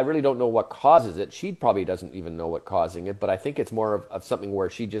really don't know what causes it. She probably doesn't even know what causing it, but I think it's more of something where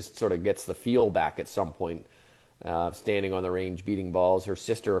she just sort of gets the feel back at some point, standing on the range, beating balls. Her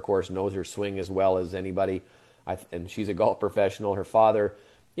sister, of course, knows her swing as well as anybody, and she's a golf professional. Her father,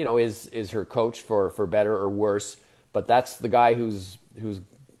 is her coach for better or worse, but that's the guy who's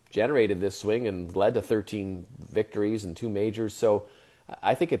generated this swing and led to 13 victories and 2 majors. So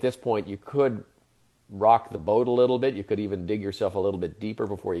I think at this point you could rock the boat a little bit. You could even dig yourself a little bit deeper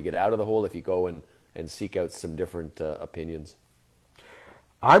before you get out of the hole if you go and seek out some different opinions.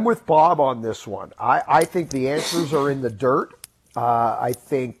 I'm with Bob on this one. I think the answers are in the dirt. I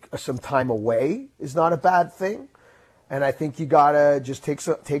think some time away is not a bad thing. And I think you got to just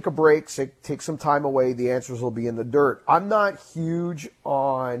take a break, take some time away. The answers will be in the dirt. I'm not huge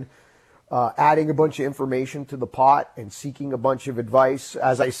on adding a bunch of information to the pot and seeking a bunch of advice.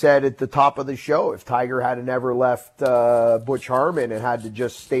 As I said at the top of the show, if Tiger hadn't ever left Butch Harmon and had to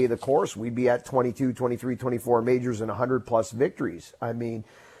just stay the course, we'd be at 22, 23, 24 majors and 100-plus victories. I mean,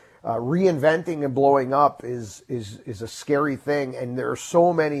 reinventing and blowing up is a scary thing, and there are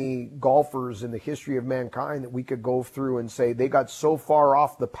so many golfers in the history of mankind that we could go through and say they got so far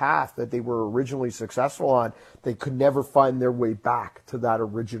off the path that they were originally successful on, they could never find their way back to that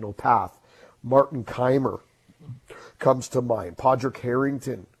original path. Martin Keimer comes to mind. Padraig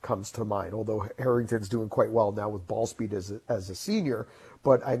Harrington comes to mind, although Harrington's doing quite well now with ball speed as a senior.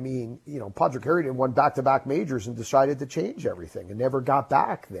 But, I mean, Padraig Harrington won back-to-back majors and decided to change everything and never got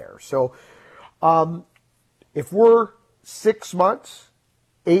back there. So if we're 6 months,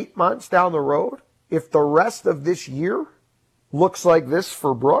 8 months down the road, if the rest of this year looks like this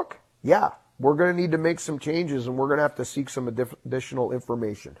for Brooke, yeah, we're going to need to make some changes and we're going to have to seek some additional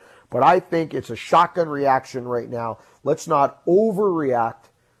information. But I think it's a shotgun reaction right now. Let's not overreact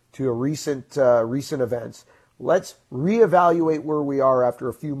to recent events. Let's reevaluate where we are after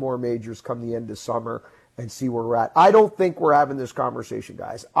a few more majors come the end of summer and see where we're at. I don't think we're having this conversation,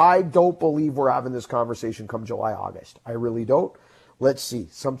 guys. I don't believe we're having this conversation come July, August. I really don't. Let's see.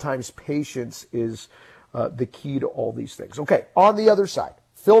 Sometimes patience is the key to all these things. Okay, on the other side,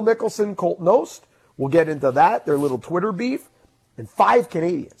 Phil Mickelson, Colt Knost. We'll get into that, their little Twitter beef. And 5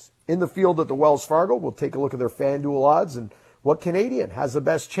 Canadians in the field at the Wells Fargo. We'll take a look at their FanDuel odds and what Canadian has the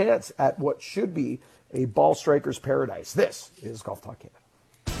best chance at what should be a ball striker's paradise. This is Golf Talk Canada.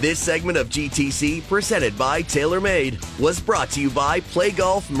 This segment of GTC, presented by TaylorMade, was brought to you by Play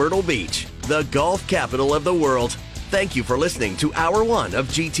Golf Myrtle Beach, the golf capital of the world. Thank you for listening to Hour 1 of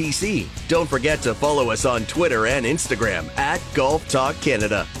GTC. Don't forget to follow us on Twitter and Instagram at Golf Talk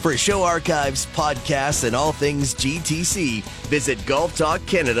Canada. For show archives, podcasts, and all things GTC, visit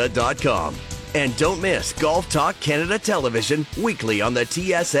golftalkcanada.com. And don't miss Golf Talk Canada Television weekly on the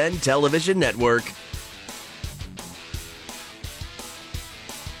TSN Television Network.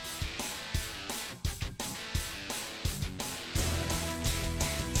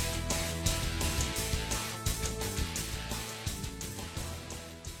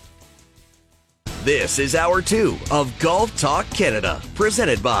 This is Hour 2 of Golf Talk Canada,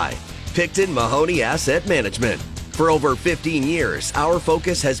 presented by Picton Mahoney Asset Management. For over 15 years, our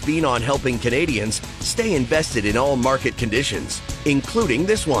focus has been on helping Canadians stay invested in all market conditions, including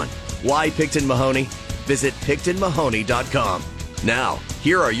this one. Why Picton Mahoney? Visit PictonMahoney.com. Now,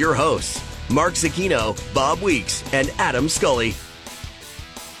 here are your hosts, Mark Zecchino, Bob Weeks, and Adam Scully.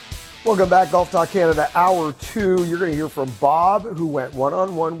 Welcome back, Golf Talk Canada, Hour 2. You're going to hear from Bob, who went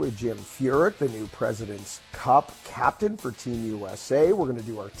one-on-one with Jim Furyk, the new President's Cup captain for Team USA. We're going to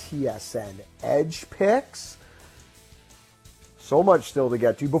do our TSN Edge picks. So much still to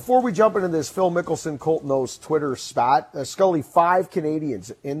get to. Before we jump into this Phil Mickelson, Colt Knost Twitter spat, Scully, 5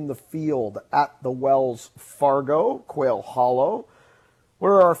 Canadians in the field at the Wells Fargo, Quail Hollow. What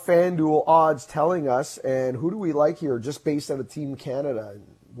are our FanDuel odds telling us, and who do we like here just based on a Team Canada?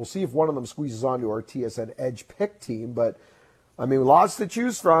 We'll see if one of them squeezes onto our TSN Edge pick team, but, I mean, lots to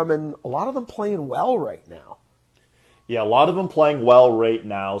choose from, and a lot of them playing well right now. Yeah, a lot of them playing well right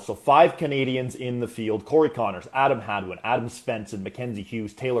now. So 5 Canadians in the field. Corey Connors, Adam Hadwin, Adam Svensson, Mackenzie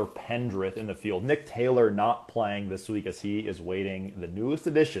Hughes, Taylor Pendrith in the field. Nick Taylor not playing this week as he is waiting the newest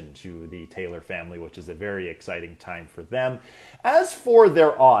addition to the Taylor family, which is a very exciting time for them. As for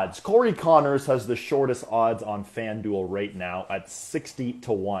their odds, Corey Connors has the shortest odds on FanDuel right now at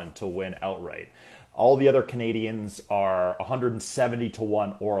 60-1 to win outright. All the other Canadians are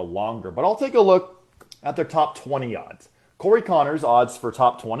 170-1 or longer. But I'll take a look at their top 20 odds. Corey Connors' odds for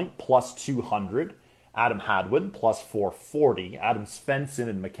top 20, plus 200. Adam Hadwin, plus 440. Adam Svensson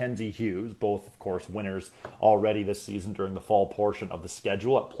and Mackenzie Hughes, both, of course, winners already this season during the fall portion of the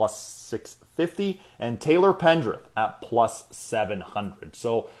schedule at plus 650. And Taylor Pendrith at plus 700.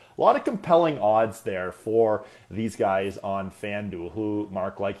 So a lot of compelling odds there for these guys on FanDuel, who,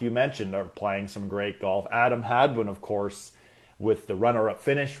 Mark, like you mentioned, are playing some great golf. Adam Hadwin, of course, with the runner-up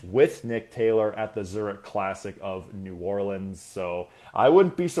finish with Nick Taylor at the Zurich Classic of New Orleans. So I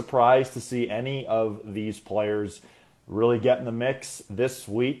wouldn't be surprised to see any of these players really get in the mix this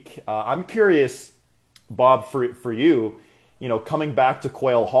week. I'm curious, Bob, for you, coming back to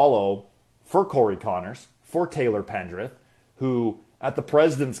Quail Hollow for Corey Connors, for Taylor Pendrith, who at the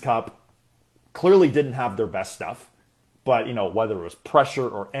President's Cup clearly didn't have their best stuff, but, whether it was pressure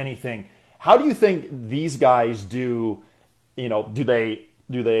or anything, how do you think these guys do? Do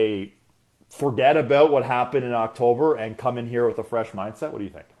they forget about what happened in October and come in here with a fresh mindset? What do you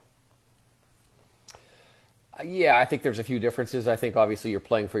think? Yeah, I think there's a few differences. I think obviously you're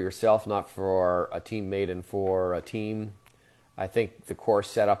playing for yourself, not for a teammate and for a team. I think the course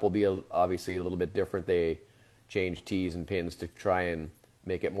setup will be obviously a little bit different. They change tees and pins to try and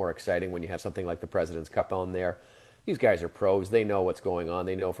make it more exciting when you have something like the President's Cup on there. These guys are pros. They know what's going on.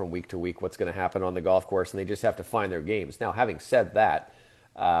 They know from week to week what's going to happen on the golf course, and they just have to find their games. Now, having said that,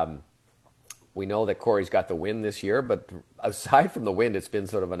 we know that Corey's got the win this year, but aside from the win, it's been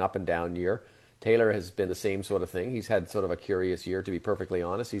sort of an up and down year. Taylor has been the same sort of thing. He's had sort of a curious year, to be perfectly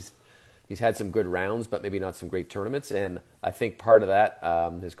honest. He's had some good rounds, but maybe not some great tournaments, and I think part of that,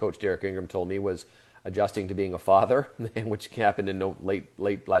 his coach Derek Ingram told me, was adjusting to being a father, which happened in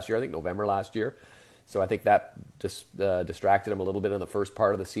late last year, I think November last year. So I think that just distracted him a little bit in the first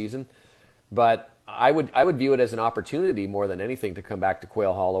part of the season. But I would view it as an opportunity more than anything to come back to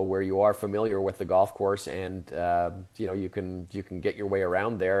Quail Hollow, where you are familiar with the golf course and you can get your way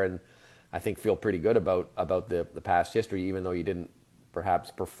around there, and I think feel pretty good about the past history, even though you didn't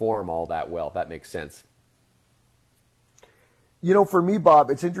perhaps perform all that well. If that makes sense. For me, Bob,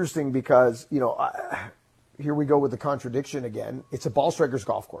 it's interesting because here we go with the contradiction again. It's a ball striker's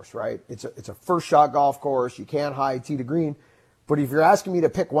golf course, right? It's a first shot golf course. You can't hide tee to green. But if you're asking me to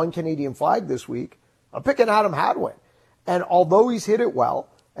pick one Canadian flag this week, I'm picking Adam Hadwin. And although he's hit it well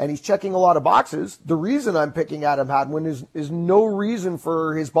and he's checking a lot of boxes, the reason I'm picking Adam Hadwin is no reason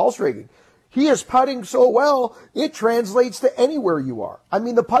for his ball striking. He is putting so well, it translates to anywhere you are. I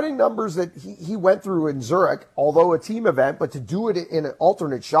mean, the putting numbers that he went through in Zurich, although a team event, but to do it in an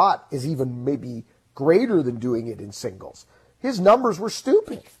alternate shot is even maybe greater than doing it in singles. His numbers were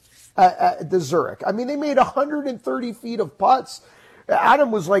stupid at the Zurich. I mean, they made 130 feet of putts.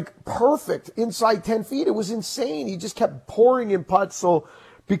 Adam was like perfect inside 10 feet. It was insane. He just kept pouring in putts. So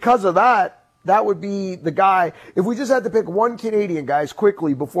because of that, that would be the guy. If we just had to pick one Canadian, guys,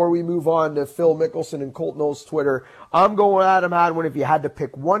 quickly before we move on to Phil Mickelson and Colt Knowles' Twitter, I'm going Adam Hadwin. If you had to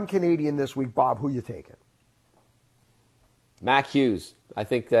pick one Canadian this week, Bob, who you taking? Mac Hughes. I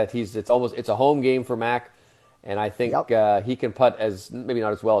think that it's a home game for Mac, and I think he can putt maybe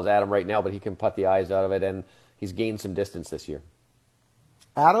not as well as Adam right now, but he can putt the eyes out of it, and he's gained some distance this year.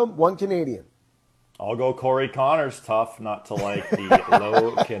 Adam, one Canadian. I'll go Corey Connors. Tough not to like the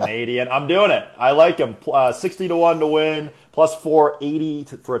low Canadian. I'm doing it. I like him. 60-1 to win, plus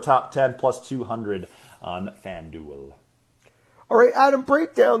 480 for a top 10, plus 200 on FanDuel. All right, Adam,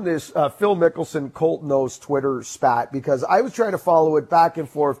 break down this Phil Mickelson, Colt Knowles Twitter spat, because I was trying to follow it back and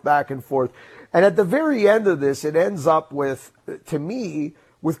forth. And at the very end of this, it ends up with, to me,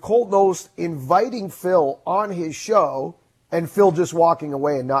 with Colt Knowles inviting Phil on his show and Phil just walking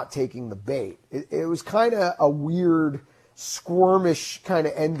away and not taking the bait. It was kind of a weird, squirmish kind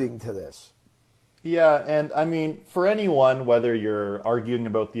of ending to this. Yeah, and I mean, for anyone, whether you're arguing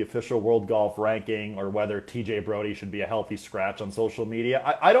about the official World Golf Ranking or whether TJ Brody should be a healthy scratch on social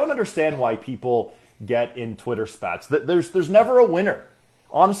media, I don't understand why people get in Twitter spats. There's never a winner.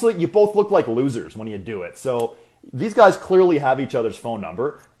 Honestly, you both look like losers when you do it. So these guys clearly have each other's phone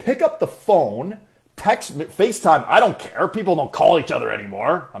number. Pick up the phone, text, FaceTime. I don't care. People don't call each other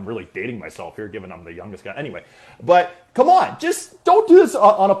anymore. I'm really dating myself here, given I'm the youngest guy. Anyway, but come on, just don't do this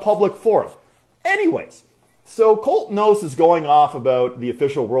on a public forum. Anyways, so Colt Knowles is going off about the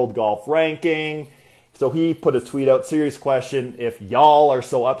official World Golf Ranking. So he put a tweet out, serious question, if y'all are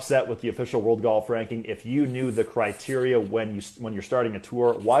so upset with the official World Golf Ranking, if you knew the criteria when you're starting a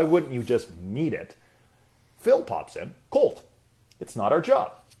tour, why wouldn't you just meet it? Phil pops in, Colt, it's not our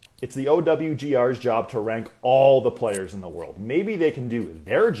job. It's the OWGR's job to rank all the players in the world. Maybe they can do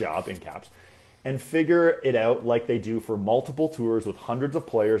their job, in caps, and figure it out like they do for multiple tours with hundreds of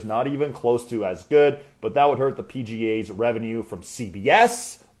players, not even close to as good, but that would hurt the PGA's revenue from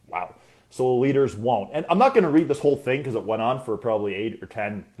CBS. Wow. so the leaders won't. And I'm not going to read this whole thing because it went on for probably 8 or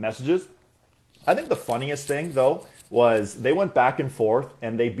 10 messages. I think the funniest thing, though, was they went back and forth,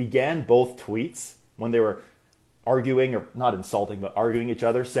 and they began both tweets when they were arguing, or not insulting, but arguing each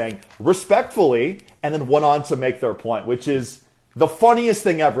other, saying respectfully, and then went on to make their point, which is the funniest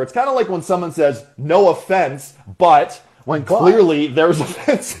thing ever. It's kind of like when someone says, no offense, but when clearly there's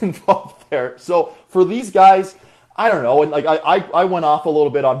offense involved there. So for these guys, I don't know. And like I went off a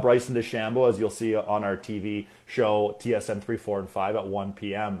little bit on Bryson DeChambeau, as you'll see on our TV show, TSN 3, 4, and 5 at 1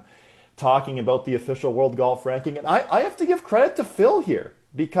 p.m., talking about the official world golf ranking. And I have to give credit to Phil here.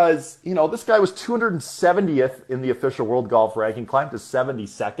 Because, this guy was 270th in the official world golf ranking, climbed to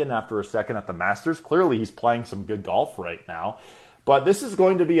 72nd after a second at the Masters. Clearly, he's playing some good golf right now. But this is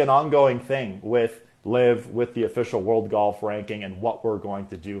going to be an ongoing thing with LIV, with the official world golf ranking, and what we're going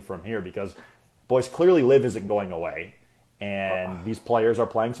to do from here. Because, boys, clearly LIV isn't going away. And these players are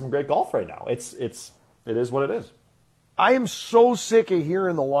playing some great golf right now. It is what it is. I am so sick of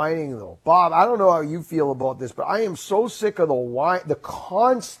hearing the whining, though. Bob, I don't know how you feel about this, but I am so sick of the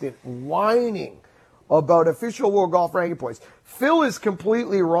constant whining about official world golf ranking points. Phil is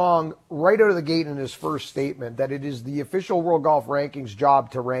completely wrong right out of the gate in his first statement that it is the official world golf rankings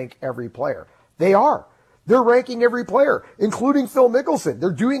job to rank every player. They are. They're ranking every player, including Phil Mickelson.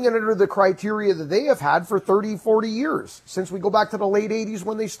 They're doing it under the criteria that they have had for 30, 40 years, since we go back to the late 80s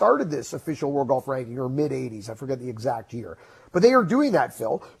when they started this official world golf ranking, or mid-80s. I forget the exact year. But they are doing that,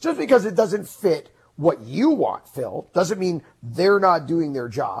 Phil. Just because it doesn't fit what you want, Phil, doesn't mean they're not doing their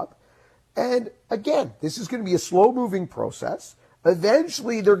job. And again, this is going to be a slow-moving process.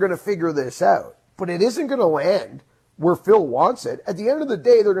 Eventually, they're going to figure this out. But it isn't going to land where Phil wants it. At the end of the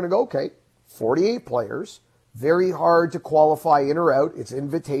day, they're going to go, okay, 48 players, very hard to qualify in or out. It's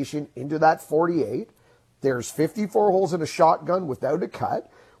invitation into that 48. There's 54 holes in a shotgun without a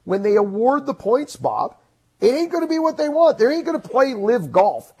cut. When they award the points, Bob, it ain't going to be what they want. They ain't going to play LIV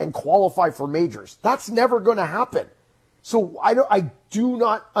golf and qualify for majors. That's never going to happen. So I do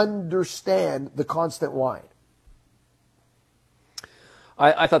not understand the constant whine.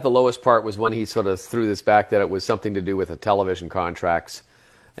 I thought the lowest part was when he sort of threw this back that it was something to do with the television contracts,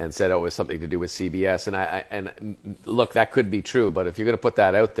 and said it was something to do with CBS. And look, that could be true, but if you're going to put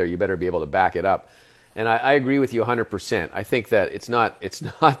that out there, you better be able to back it up. And I agree with you 100%. I think that it's not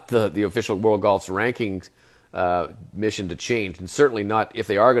the official World Golf's rankings mission to change, and certainly not, if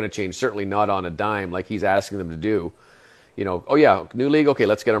they are going to change, certainly not on a dime like he's asking them to do. Oh yeah, new league, okay,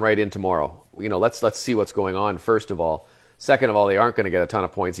 let's get them right in tomorrow. Let's see what's going on, first of all. Second of all, they aren't going to get a ton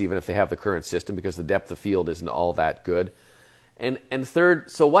of points even if they have the current system, because the depth of field isn't all that good. And third,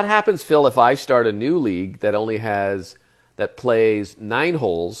 so what happens, Phil, if I start a new league that plays 9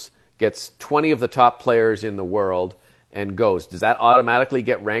 holes, gets 20 of the top players in the world, and goes? Does that automatically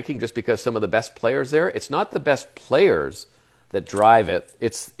get ranking just because some of the best players there? It's not the best players that drive it.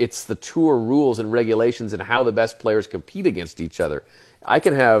 It's the tour rules and regulations and how the best players compete against each other. I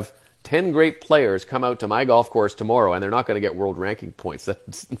can have 10 great players come out to my golf course tomorrow, and they're not going to get world ranking points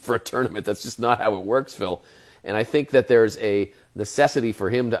for a tournament. That's just not how it works, Phil. And I think that there's a necessity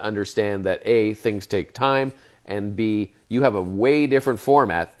for him to understand that A, things take time, and B, you have a way different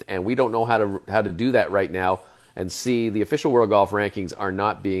format, and we don't know how to do that right now. And C, the official World Golf Rankings are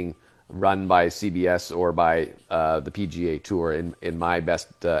not being run by CBS or by the PGA Tour in my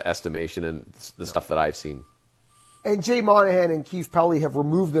best estimation and the stuff that I've seen. And Jay Monahan and Keith Pelley have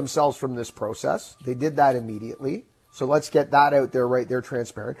removed themselves from this process. They did that immediately. So let's get that out there right there,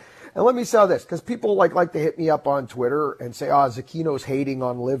 transparent. And let me say this, because people like to hit me up on Twitter and say, Zecchino's hating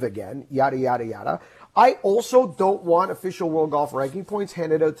on LIV again, yada, yada, yada. I also don't want official World Golf Ranking points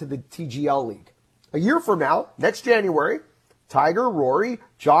handed out to the TGL League. A year from now, next January, Tiger, Rory,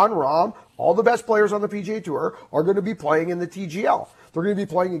 John Rahm, all the best players on the PGA Tour are going to be playing in the TGL. They're going to be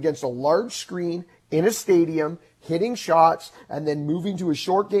playing against a large screen in a stadium, hitting shots, and then moving to a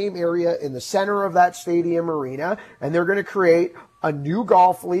short game area in the center of that stadium arena. And they're going to create a new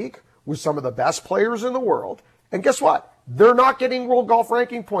golf league with some of the best players in the world. And guess what? They're not getting World Golf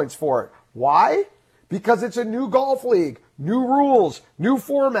Ranking points for it. Why? Because it's a new golf league, new rules, new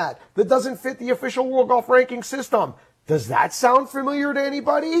format that doesn't fit the official World Golf Ranking system. Does that sound familiar to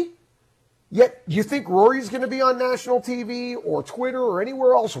anybody? Yet, you think Rory's going to be on national TV or Twitter or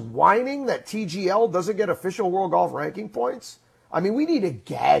anywhere else whining that TGL doesn't get official World Golf Ranking points? I mean, we need a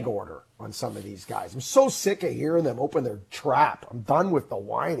gag order on some of these guys. I'm so sick of hearing them open their trap. I'm done with the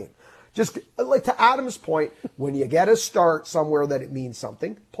whining. Just like to Adam's point, when you get a start somewhere that it means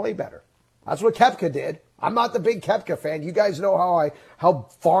something, play better. That's what Koepka did. I'm not the big Koepka fan. You guys know how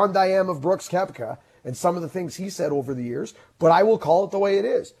fond I am of Brooks Koepka and some of the things he said over the years, but I will call it the way it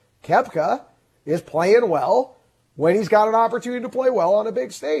is. Koepka is playing well when he's got an opportunity to play well on a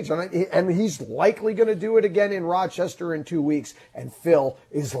big stage. And he's likely going to do it again in Rochester in 2 weeks, and Phil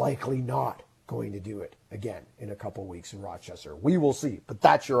is likely not going to do it again in a couple weeks in Rochester. We will see, but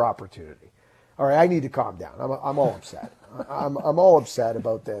that's your opportunity. All right, I need to calm down. I'm all upset. I'm all upset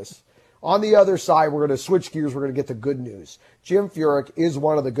about this. On the other side, we're going to switch gears. We're going to get to good news. Jim Furyk is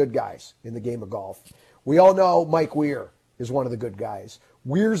one of the good guys in the game of golf. We all know Mike Weir is one of the good guys.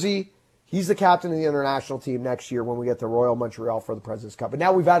 Weirsy, he's the captain of the international team next year when we get to Royal Montreal for the President's Cup. And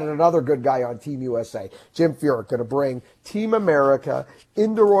now we've added another good guy on Team USA. Jim Furyk going to bring Team America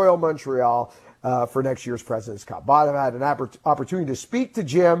into Royal Montreal for next year's President's Cup. Bob had an opportunity to speak to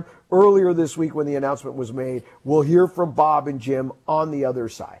Jim earlier this week when the announcement was made. We'll hear from Bob and Jim on the other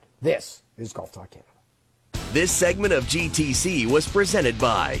side. This is Golf Talk Canada. This segment of GTC was presented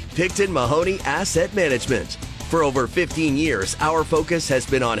by Picton Mahoney Asset Management. For over 15 years, our focus has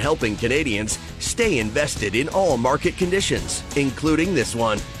been on helping Canadians stay invested in all market conditions, including this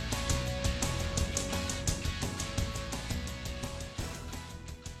one.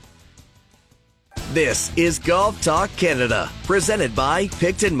 This is Golf Talk Canada, presented by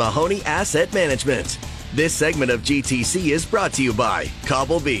Picton Mahoney Asset Management. This segment of GTC is brought to you by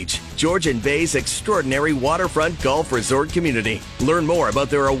Cobble Beach, Georgian Bay's extraordinary waterfront golf resort community. Learn more about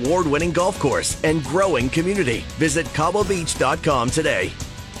their award-winning golf course and growing community. Visit cobblebeach.com today.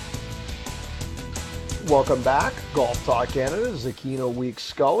 Welcome back. Golf Talk Canada, Zecchino, Weeks,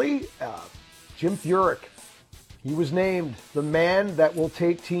 Scully. Jim Furyk, he was named the man that will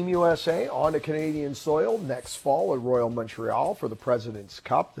take Team USA onto Canadian soil next fall at Royal Montreal for the President's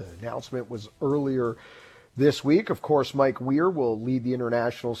Cup. The announcement was earlier this week. Of course, Mike Weir will lead the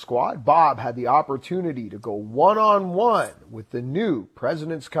international squad. Bob had the opportunity to go one-on-one with the new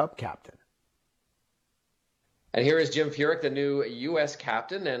President's Cup captain. And here is Jim Furyk, the new U.S.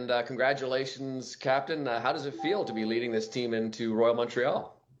 captain. And congratulations, Captain. How does it feel to be leading this team into Royal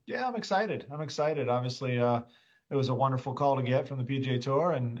Montreal? Yeah, I'm excited. Obviously, it was a wonderful call to get from the PGA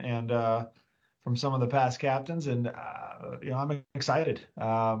Tour and from some of the past captains, and I'm excited.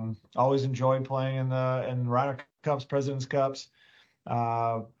 Always enjoyed playing in Ryder Cups, President's Cups.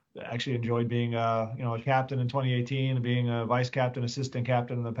 Actually enjoyed being a captain in 2018 and being a vice captain, assistant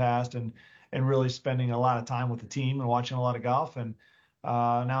captain in the past, and really spending a lot of time with the team and watching a lot of golf. And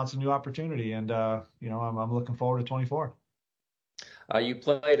now it's a new opportunity, and I'm looking forward to 24. You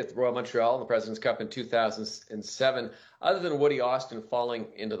played at the Royal Montreal in the President's Cup in 2007. Other than Woody Austin falling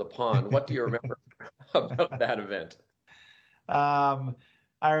into the pond, what do you remember about that event? I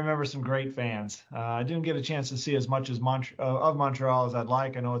remember some great fans. I didn't get a chance to see as much of Montreal as I'd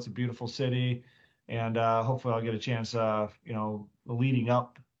like. I know it's a beautiful city, and hopefully I'll get a chance, leading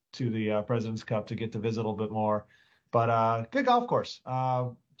up to the President's Cup to get to visit a little bit more. But good golf course.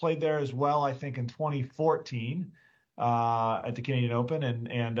 Played there as well, I think, in 2014. At the Canadian Open,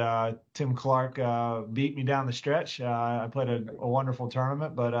 and Tim Clark beat me down the stretch. I played a wonderful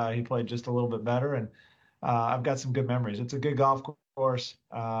tournament, but he played just a little bit better, and I've got some good memories. It's a good golf course.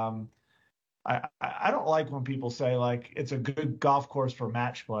 I don't like when people say, like, it's a good golf course for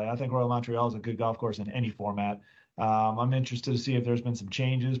match play. I think Royal Montreal is a good golf course in any format. I'm interested to see if there's been some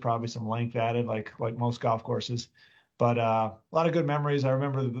changes, probably some length added, like most golf courses. But a lot of good memories. I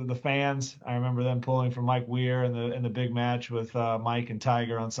remember the fans. I remember them pulling for Mike Weir in the big match with Mike and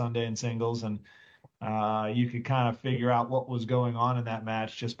Tiger on Sunday in singles, and you could kind of figure out what was going on in that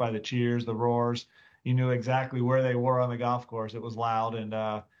match just by the cheers, the roars. You knew exactly where they were on the golf course. It was loud, and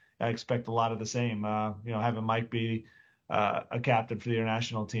I expect a lot of the same. Having Mike be a captain for the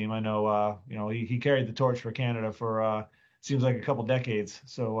international team, I know he carried the torch for Canada for. Seems like a couple decades,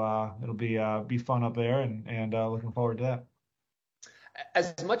 so it'll be fun up there, and looking forward to that.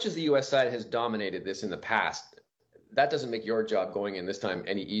 As much as the U.S. side has dominated this in the past, that doesn't make your job going in this time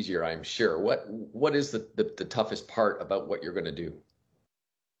any easier, I'm sure. What is the toughest part about what you're going to do?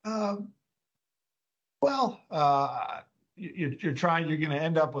 You're going to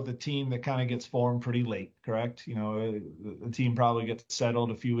end up with a team that kind of gets formed pretty late, correct? The team probably gets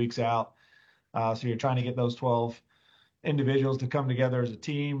settled a few weeks out, so you're trying to get those 12 individuals to come together as a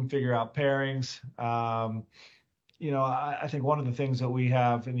team, figure out pairings. I think one of the things that we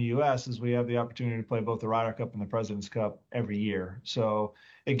have in the U.S. is we have the opportunity to play both the Ryder Cup and the President's Cup every year. So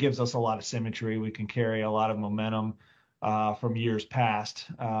it gives us a lot of symmetry. We can carry a lot of momentum from years past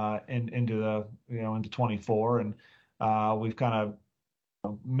into 24, and we've kind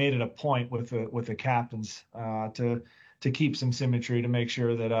of made it a point with the captains to keep some symmetry, to make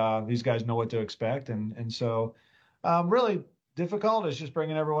sure that these guys know what to expect, and so. Really, difficult. It's just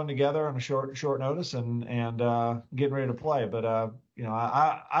bringing everyone together on a short notice and getting ready to play. But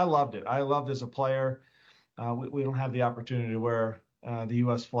I loved it. I loved as a player. We don't have the opportunity to wear the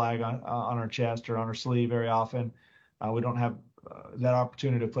U.S. flag on our chest or on our sleeve very often. We don't have that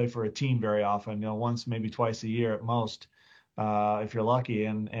opportunity to play for a team very often. Once, maybe twice a year at most, if you're lucky.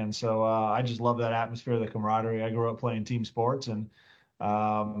 And so I just love that atmosphere, the camaraderie. I grew up playing team sports, and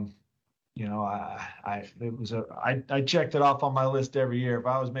I checked it off on my list every year. If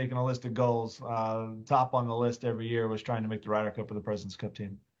I was making a list of goals, top on the list every year was trying to make the Ryder Cup or the President's Cup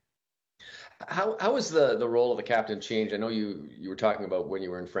team. How has the role of the captain changed? I know you were talking about when you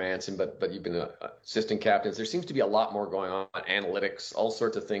were in France, but you've been assistant captains. There seems to be a lot more going on, analytics, all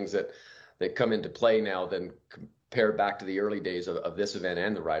sorts of things that come into play now than compared back to the early days of this event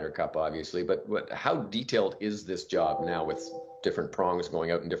and the Ryder Cup, obviously. But how detailed is this job now with different prongs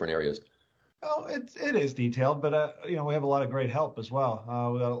going out in different areas? Oh, it is detailed, but we have a lot of great help as well.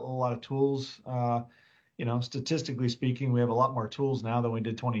 We got a lot of tools. Statistically speaking, we have a lot more tools now than we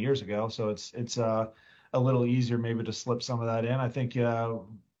did 20 years ago. So it's a little easier maybe to slip some of that in. I think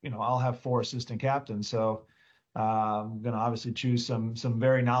I'll have 4 assistant captains, so I'm going to obviously choose some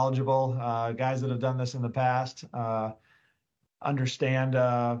very knowledgeable guys that have done this in the past. Understand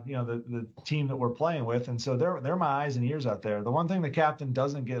the team that we're playing with, and so they're my eyes and ears out there. The one thing the captain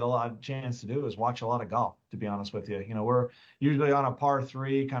doesn't get a lot of chance to do is watch a lot of golf, to be honest with you. We're usually on a par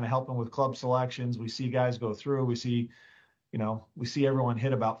 3, kind of helping with club selections. We see guys go through. We see everyone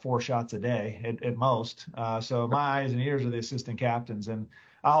hit about 4 shots a day at most. So my eyes and ears are the assistant captains, and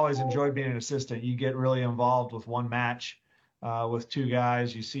I always enjoy being an assistant. You get really involved with one match with 2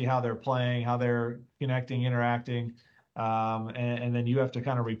 guys. You see how they're playing, how they're connecting, interacting. And then you have to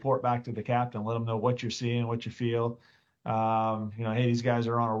kind of report back to the captain, let them know what you're seeing, what you feel. Hey, these guys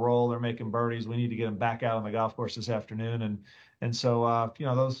are on a roll. They're making birdies. We need to get them back out on the golf course this afternoon. And so,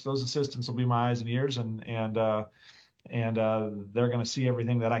 those assistants will be my eyes and ears, and they're going to see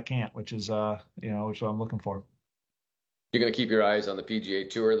everything that I can't, which is, which I'm looking for. You're going to keep your eyes on the PGA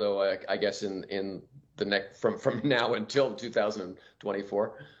Tour, though, I guess, in the next from now until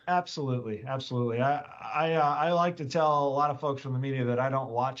 2024. Absolutely. I like to tell a lot of folks from the media that I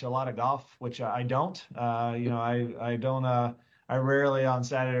don't watch a lot of golf, which I don't. I don't. I rarely on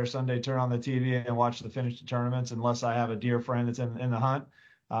Saturday or Sunday turn on the TV and watch the finished tournaments unless I have a dear friend that's in the hunt.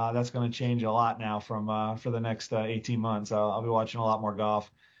 That's going to change a lot now for the next 18 months. I'll be watching a lot more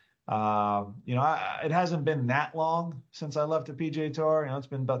golf. It hasn't been that long since I left the PGA Tour. It's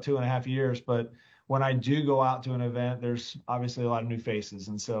been about 2.5 years, but when I do go out to an event, there's obviously a lot of new faces.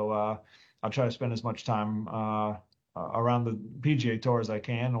 And so I'll try to spend as much time around the PGA Tour as I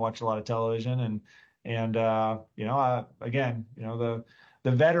can and watch a lot of television. The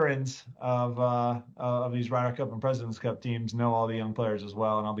veterans of these Ryder Cup and President's Cup teams know all the young players as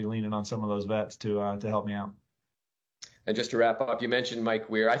well. And I'll be leaning on some of those vets to help me out. And just to wrap up, you mentioned Mike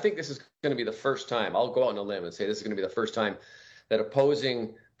Weir. I think this is going to be the first time, I'll go out on a limb and say this is going to be the first time that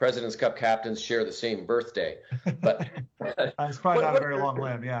opposing President's Cup captains share the same birthday. But it's probably not a very long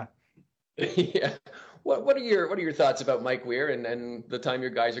limb, yeah. Yeah. What are your thoughts about Mike Weir and the time your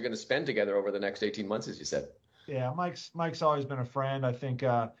guys are going to spend together over the next 18 months, as you said? Yeah, Mike's always been a friend. I think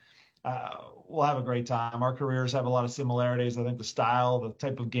we'll have a great time. Our careers have a lot of similarities. I think the style, the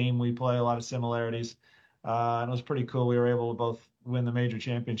type of game we play, a lot of similarities. And it was pretty cool. We were able to both win the major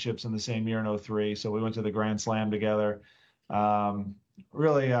championships in the same year in 2003. So we went to the Grand Slam together.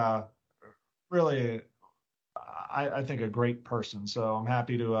 Really, I think a great person. So I'm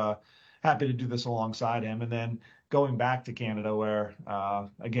happy to do this alongside him. And then going back to Canada, where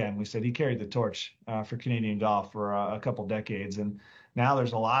again we said he carried the torch for Canadian golf for a couple decades, and now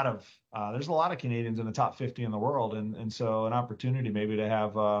there's a lot of Canadians in the top 50 in the world, and so an opportunity maybe to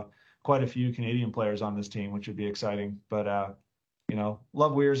have quite a few Canadian players on this team, which would be exciting. But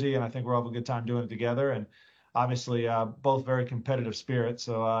love Weirzy, and I think we'll have a good time doing it together. And obviously, both very competitive spirits.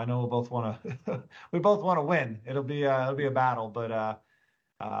 So I know we both want to win. It'll be a battle, but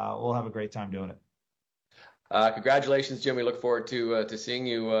we'll have a great time doing it. Congratulations, Jim. We look forward to seeing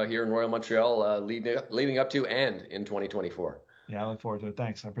you here in Royal Montreal, leading up to and in 2024. Yeah, I look forward to it.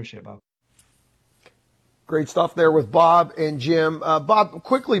 Thanks. I appreciate it, Bob. Great stuff there with Bob and Jim. Bob,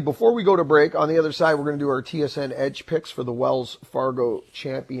 quickly, before we go to break, on the other side, we're going to do our TSN Edge picks for the Wells Fargo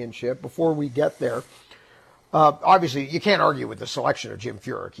Championship. Before we get there, Obviously, you can't argue with the selection of Jim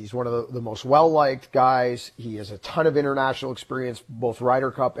Furyk. He's one of the most well-liked guys. He has a ton of international experience, both Ryder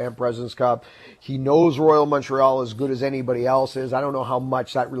Cup and President's Cup. He knows Royal Montreal as good as anybody else is. I don't know how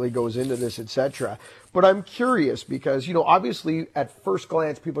much that really goes into this, etc. But I'm curious because, obviously at first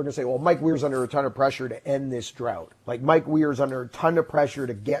glance, people are going to say, well, Mike Weir's under a ton of pressure to end this drought. Like Mike Weir's under a ton of pressure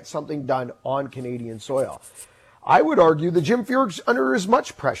to get something done on Canadian soil. I would argue that Jim Furyk's under as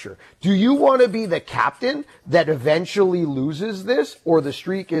much pressure. Do you want to be the captain that eventually loses this or the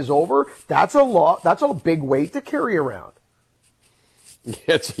streak is over? That's a big weight to carry around.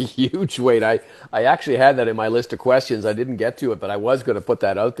 It's a huge weight. I actually had that in my list of questions. I didn't get to it, but I was going to put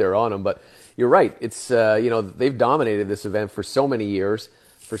that out there on him. But you're right. It's, they've dominated this event for so many years,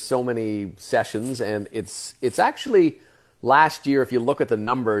 for so many sessions. And it's actually last year, if you look at the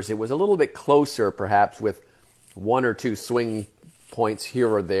numbers, it was a little bit closer perhaps with one or two swing points here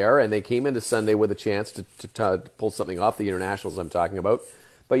or there, and they came into Sunday with a chance to pull something off, the internationals I'm talking about.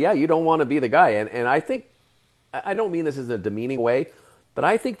 But yeah, you don't want to be the guy. And I think, I don't mean this in a demeaning way, but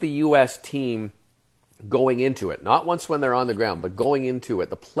I think the U.S. team going into it, not once when they're on the ground, but going into it,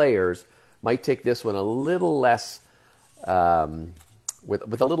 the players might take this one a little less,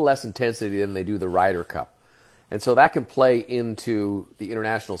 with a little less intensity than they do the Ryder Cup. And so that can play into the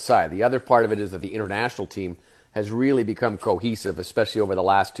international side. The other part of it is that the international team has really become cohesive, especially over the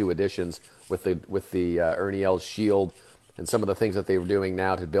last two editions with the Ernie Els Shield and some of the things that they were doing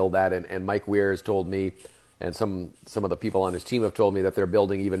now to build that. And Mike Weir has told me, and some of the people on his team have told me that they're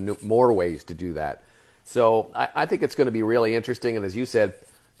building even more ways to do that. So I think it's going to be really interesting. And as you said,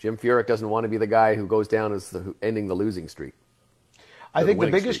 Jim Furyk doesn't want to be the guy who goes down as ending the losing streak. I think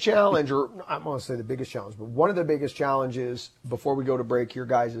the biggest challenge, or I don't want to say the biggest challenge, but one of the biggest challenges before we go to break here,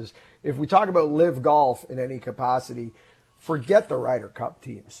 guys, is if we talk about live golf in any capacity, forget the Ryder Cup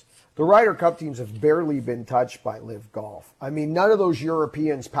teams. The Ryder Cup teams have barely been touched by live golf. I mean, none of those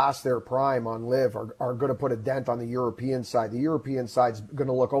Europeans past their prime on live are going to put a dent on the European side. The European side's going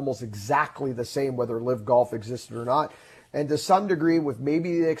to look almost exactly the same whether live golf existed or not. And to some degree, with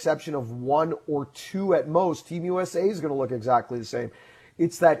maybe the exception of one or two at most, Team USA is going to look exactly the same.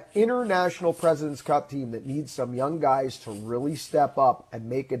 It's that international President's Cup team that needs some young guys to really step up and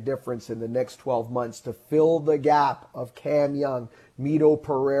make a difference in the next 12 months to fill the gap of Cam Young, Mito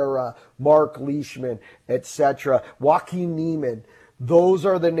Pereira, Mark Leishman, etc., Joaquin Niemann. Those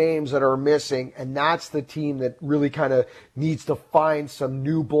are the names that are missing, and that's the team that really kind of needs to find some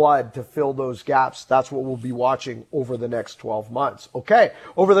new blood to fill those gaps. That's what we'll be watching over the next 12 months. Okay,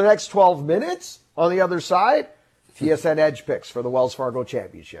 over the next 12 minutes, on the other side, TSN Edge picks for the Wells Fargo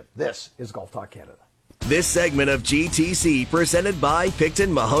Championship. This is Golf Talk Canada. This segment of GTC, presented by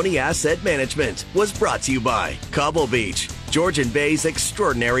Picton Mahoney Asset Management, was brought to you by Cobble Beach, Georgian Bay's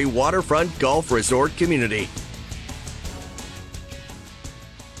extraordinary waterfront golf resort community.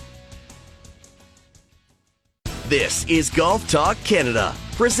 This is Golf Talk Canada,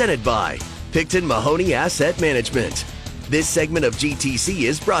 presented by Picton Mahoney Asset Management. This segment of GTC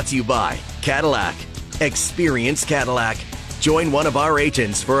is brought to you by Cadillac. Experience Cadillac. Join one of our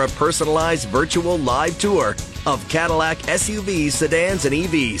agents for a personalized virtual live tour of Cadillac SUVs, sedans, and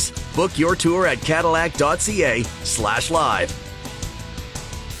EVs. Book your tour at cadillac.ca/live.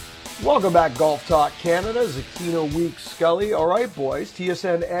 Welcome back, Golf Talk Canada. Zecchino, Weeks, Scully. All right, boys.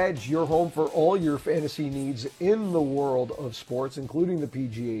 TSN Edge, your home for all your fantasy needs in the world of sports, including the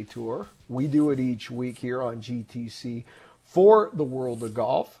PGA Tour. We do it each week here on GTC for the world of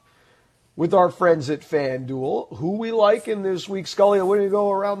golf with our friends at FanDuel. Who we like in this week, Scully? We're going to go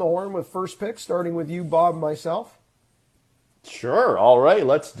around the horn with first pick, starting with you, Bob, and myself. Sure. All right,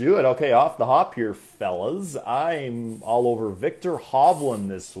 let's do it. Okay, off the hop here, fellas. I'm all over Victor Hovland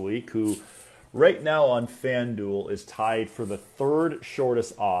this week, who right now on FanDuel is tied for the third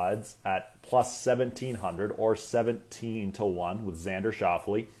shortest odds at plus 1,700 or 17-1 with Xander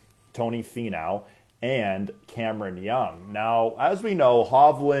Schauffele, Tony Finau, and Cameron Young. Now, as we know,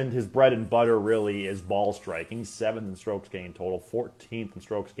 Hovland, his bread and butter really is ball striking, 7th in strokes gained total, 14th in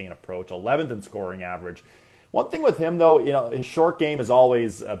strokes gained approach, 11th in scoring average. One thing with him, though, his short game is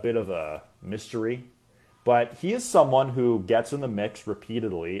always a bit of a mystery, but he is someone who gets in the mix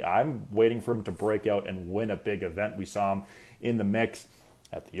repeatedly. I'm waiting for him to break out and win a big event. We saw him in the mix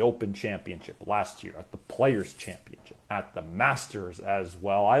at the Open Championship last year, at the Players Championship, at the Masters as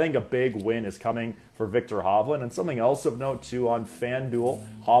well. I think a big win is coming for Victor Hovland. And something else of note, too, on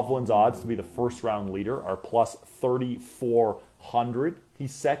FanDuel, Hovland's odds to be the first-round leader are plus 3,400.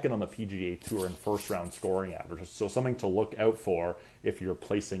 He's second on the PGA Tour in first-round scoring average. So something to look out for if you're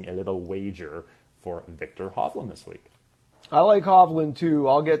placing a little wager for Victor Hovland this week. I like Hovland too.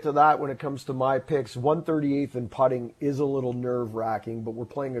 I'll get to that when it comes to my picks. 138th in putting is a little nerve-wracking, but we're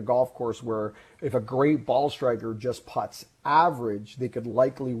playing a golf course where if a great ball striker just putts average, they could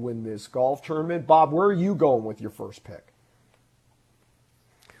likely win this golf tournament. Bob, where are you going with your first pick?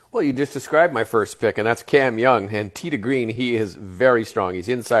 Well, you just described my first pick, and that's Cam Young. And tee to green, he is very strong. He's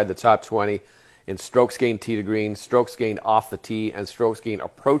inside the top 20 in strokes gained tee to green, strokes gained off the tee, and strokes gained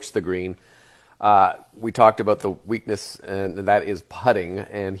approach the green. We talked about the weakness, and that is putting,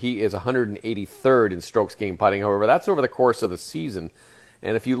 and he is 183rd in strokes gained putting. However, that's over the course of the season.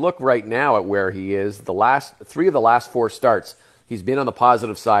 And if you look right now at where he is, the last 3 of the last 4 starts, he's been on the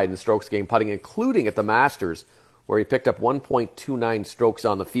positive side in strokes gained putting, including at the Masters, where he picked up 1.29 strokes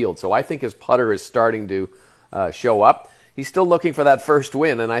on the field. So I think his putter is starting to show up. He's still looking for that first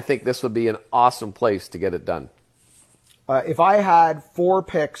win, and I think this would be an awesome place to get it done. If I had 4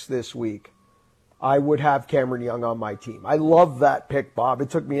 picks this week, I would have Cameron Young on my team. I love that pick, Bob. It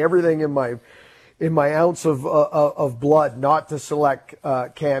took me everything in my ounce of blood not to select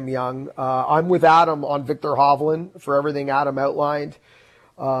Cam Young. I'm with Adam on Victor Hovland for everything Adam outlined.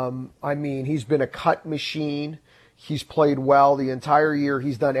 I mean, he's been a cut machine. He's played well the entire year.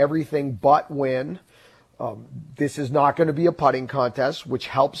 He's done everything but win. This is not going to be a putting contest, which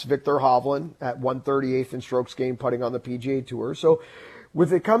helps Victor Hovland at 138th in strokes gained putting on the PGA Tour. So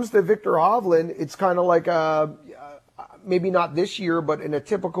when it comes to Victor Hovland, it's kind of like maybe not this year, but in a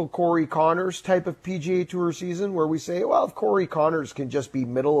typical Corey Connors type of PGA Tour season where we say, well, if Corey Connors can just be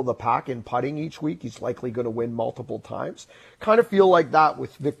middle of the pack in putting each week, he's likely going to win multiple times. Kind of feel like that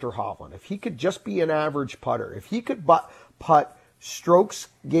with Victor Hovland. If he could just be an average putter, if he could putt strokes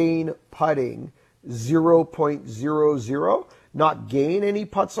gain putting 0.00, not gain any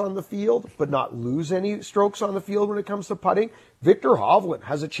putts on the field, but not lose any strokes on the field when it comes to putting, Victor Hovland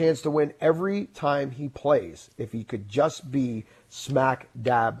has a chance to win every time he plays. If he could just be smack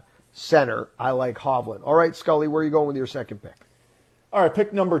dab center, I like Hovland. All right, Scully, where are you going with your second pick? All right,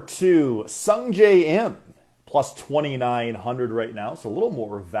 pick number 2, Sungjae Im, plus 2,900 right now, so a little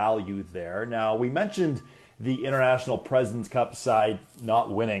more value there. Now, we mentioned the International President's Cup side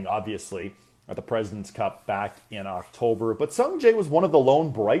not winning, obviously, at the President's Cup back in October. But Sungjae was one of the lone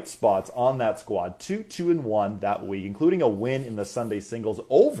bright spots on that squad. 2-2-1 that week, including a win in the Sunday singles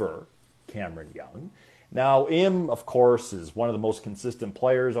over Cameron Young. Now, Im, of course, is one of the most consistent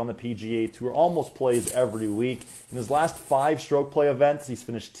players on the PGA Tour, almost plays every week. In his last 5 stroke play events, he's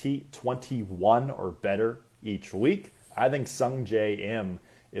finished T21 or better each week. I think Sungjae Im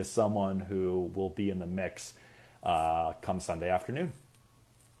is someone who will be in the mix come Sunday afternoon.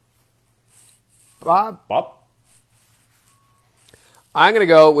 Bob? I'm going to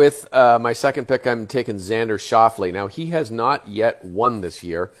go with my second pick. I'm taking Xander Schauffele. Now, he has not yet won this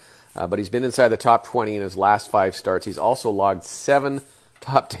year, but he's been inside the top 20 in his last 5 starts. He's also logged 7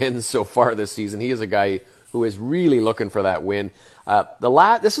 top 10s so far this season. He is a guy who is really looking for that win.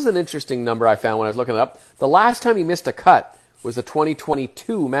 This is an interesting number I found when I was looking it up. The last time he missed a cut was the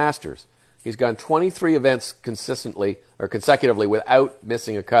 2022 Masters. He's gone 23 events consecutively without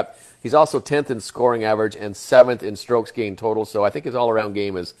missing a cut. He's also 10th in scoring average and 7th in strokes gained total. So I think his all-around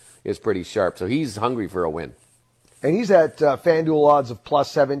game is pretty sharp. So he's hungry for a win. And he's at FanDuel odds of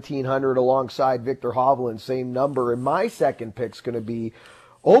plus 1,700 alongside Victor Hovland, same number. And my second pick's going to be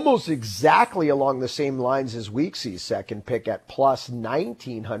almost exactly along the same lines as Weeksy's second pick at plus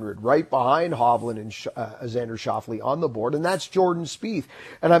 1,900, right behind Hovland and Xander Schauffele on the board. And that's Jordan Spieth.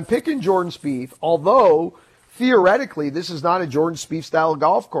 And I'm picking Jordan Spieth, although theoretically, this is not a Jordan Spieth style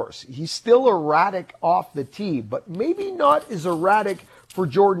golf course. He's still erratic off the tee, but maybe not as erratic for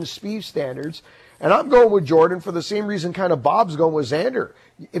Jordan Spieth standards. And I'm going with Jordan for the same reason kind of Bob's going with Xander.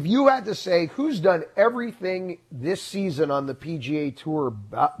 If you had to say who's done everything this season on the PGA Tour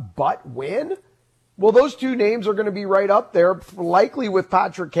but win, well, those 2 names are going to be right up there, likely with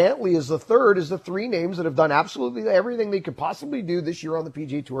Patrick Cantlay as the third, as the 3 names that have done absolutely everything they could possibly do this year on the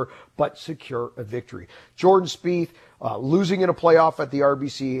PGA Tour but secure a victory. Jordan Spieth, losing in a playoff at the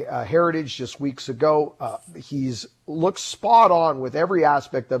RBC Heritage just weeks ago. He's looked spot on with every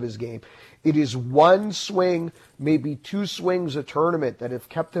aspect of his game. It is 1 swing, maybe 2 swings a tournament that have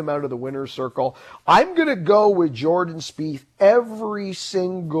kept him out of the winner's circle. I'm going to go with Jordan Spieth every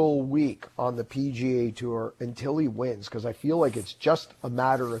single week on the PGA Tour until he wins, because I feel like it's just a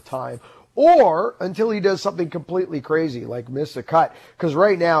matter of time. Or until he does something completely crazy, like miss a cut. Because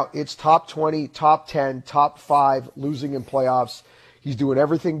right now, it's top 20, top 10, top 5, losing in playoffs. He's doing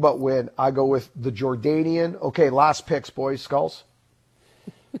everything but win. I go with the Jordanian. Okay, last picks, boys. Skulls?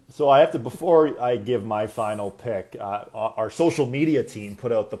 So I have to, before I give my final pick, our social media team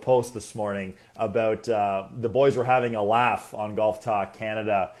put out the post this morning about the boys were having a laugh on Golf Talk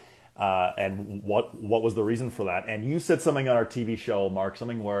Canada, and what was the reason for that? And you said something on our TV show, Mark,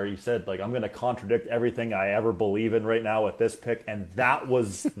 something where you said, like, I'm going to contradict everything I ever believe in right now with this pick, and that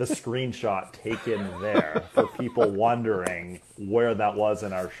was the screenshot taken there for people wondering where that was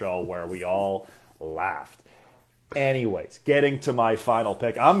in our show where we all laughed. Anyways, getting to my final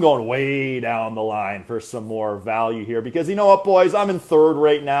pick, I'm going way down the line for some more value here because you know what, boys? I'm in third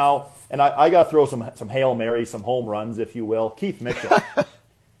right now, and I got to throw some Hail Marys, some home runs, if you will. Keith Mitchell.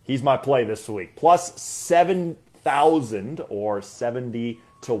 He's my play this week. Plus 7,000 or 70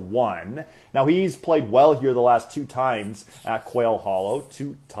 to 1. Now, he's played well here the last 2 times at Quail Hollow,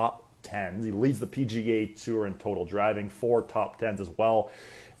 2 top 10s. He leads the PGA Tour in total driving, 4 top 10s as well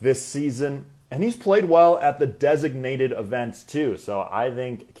this season. And he's played well at the designated events too. So I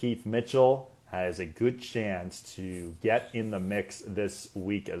think Keith Mitchell has a good chance to get in the mix this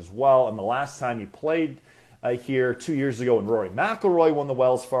week as well. And the last time he played here 2 years ago when Rory McIlroy won the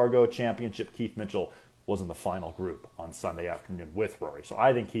Wells Fargo Championship, Keith Mitchell was in the final group on Sunday afternoon with Rory. So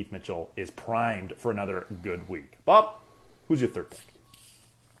I think Keith Mitchell is primed for another good week. Bob, who's your third pick?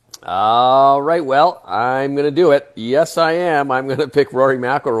 All right, well, I'm going to do it. Yes, I am. I'm going to pick Rory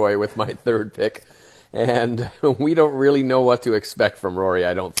McIlroy with my third pick. And we don't really know what to expect from Rory,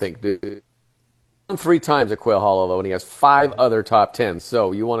 I don't think. 3 times at Quail Hollow, though, and he has 5 other top 10s.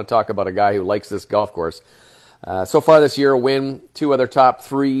 So you want to talk about a guy who likes this golf course. So far this year, a win, 2 other top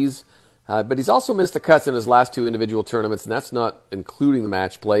 3s. But he's also missed the cuts in his last 2 individual tournaments, and that's not including the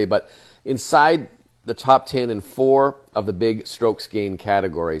match play. But inside the top 10 in 4 of the big strokes gained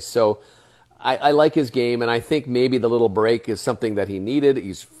categories. So I like his game, and I think maybe the little break is something that he needed.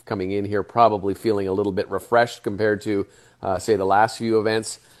 He's coming in here probably feeling a little bit refreshed compared to, say, the last few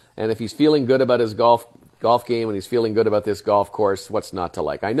events. And if he's feeling good about his golf game and he's feeling good about this golf course, what's not to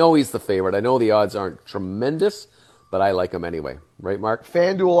like? I know he's the favorite. I know the odds aren't tremendous, but I like him anyway. Right, Mark?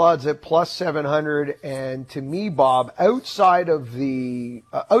 FanDuel odds at plus 700, and to me, Bob, outside of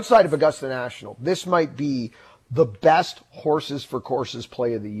Augusta National, this might be the best horses for courses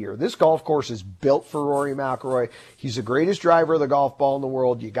play of the year. This golf course is built for Rory McIlroy. He's the greatest driver of the golf ball in the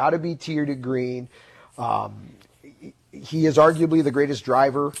world. You got to be tee to green. He is arguably the greatest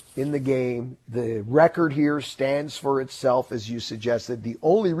driver in the game. The record here stands for itself, as you suggested. The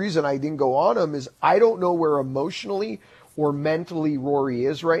only reason I didn't go on him is I don't know where emotionally or mentally Rory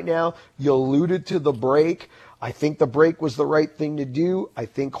is right now. You alluded to the break. I think the break was the right thing to do. I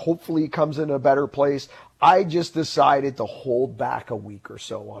think hopefully he comes in a better place. I just decided to hold back a week or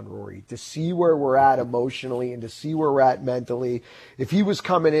so on Rory to see where we're at emotionally and to see where we're at mentally. If he was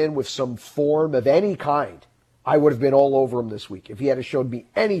coming in with some form of any kind, I would have been all over him this week if he had showed me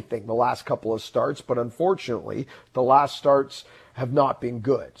anything the last couple of starts. But unfortunately, the last starts have not been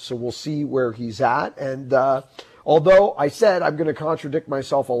good. So we'll see where he's at. And although I said I'm going to contradict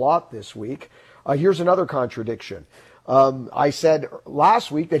myself a lot this week, here's another contradiction. I said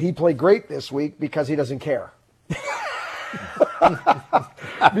last week that he played great this week because he doesn't care.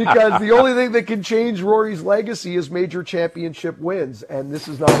 Because the only thing that can change Rory's legacy is major championship wins, and this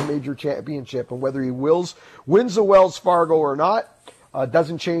is not a major championship. And whether he wins the Wells Fargo or not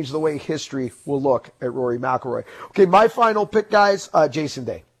doesn't change the way history will look at Rory McIlroy. Okay, my final pick, guys, Jason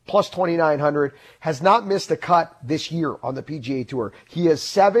Day. Plus 2,900, has not missed a cut this year on the PGA Tour. He is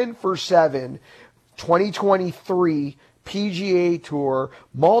 7 for 7, 2023 PGA Tour,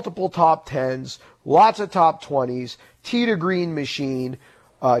 multiple top 10s, lots of top 20s, tee to green machine.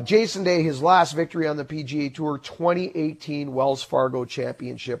 Jason Day, his last victory on the PGA Tour, 2018 Wells Fargo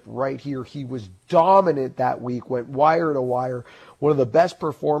Championship right here. He was dominant that week, went wire to wire. One of the best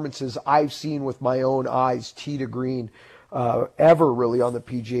performances I've seen with my own eyes, tee to green, ever really on the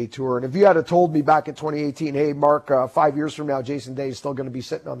PGA Tour. And if you had told me back in 2018, hey, Mark, 5 years from now, Jason Day is still going to be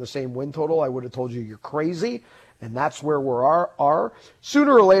sitting on the same win total, I would have told you you're crazy. And that's where we are.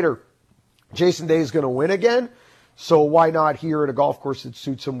 Sooner or later, Jason Day is going to win again. So why not here at a golf course that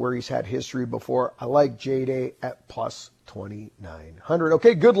suits him where he's had history before? I like J-Day at plus 2,900.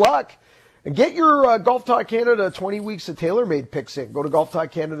 Okay, good luck. And get your Golf Talk Canada 20 weeks of TaylorMade picks in. Go to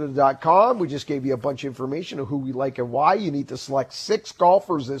golftalkcanada.com. We just gave you a bunch of information of who we like and why. You need to select 6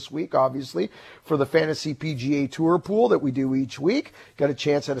 golfers this week, obviously, for the Fantasy PGA Tour pool that we do each week. Got a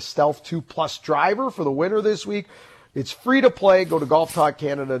chance at a Stealth 2 Plus driver for the winner this week. It's free to play. Go to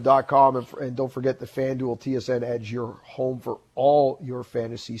golftalkcanada.com and don't forget the FanDuel TSN Edge, your home for all your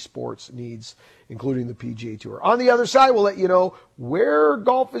fantasy sports needs, including the PGA Tour. On the other side, we'll let you know where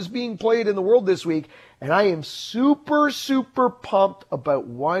golf is being played in the world this week. And I am super, super pumped about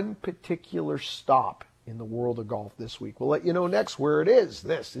one particular stop in the world of golf this week. We'll let you know next where it is.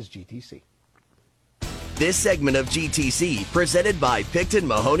 This is GTC. This segment of GTC, presented by Picton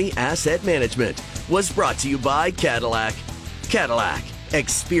Mahoney Asset Management, was brought to you by Cadillac. Cadillac.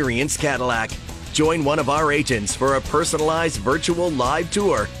 Experience Cadillac. Join one of our agents for a personalized virtual live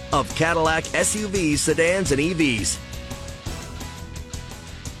tour of Cadillac SUVs, sedans, and EVs.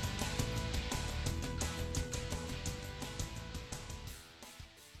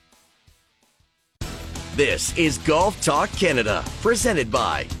 This is Golf Talk Canada, presented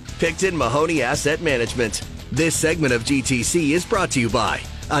by Picton Mahoney Asset Management. This segment of GTC is brought to you by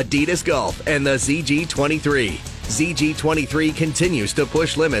Adidas Golf and the ZG23. ZG23 continues to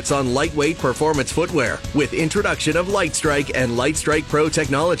push limits on lightweight performance footwear with introduction of Lightstrike and Lightstrike Pro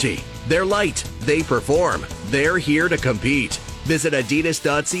technology. They're light, they perform, they're here to compete. Visit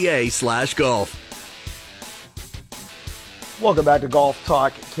adidas.ca/golf. Welcome back to Golf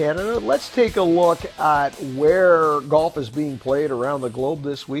Talk Canada. Let's take a look at where golf is being played around the globe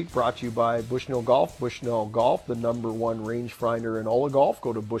this week. Brought to you by Bushnell Golf. Bushnell Golf, the #1 rangefinder in all of golf.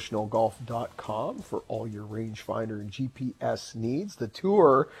 Go to bushnellgolf.com for all your rangefinder and GPS needs. The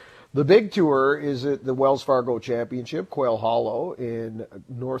tour, the big tour, is at the Wells Fargo Championship, Quail Hollow in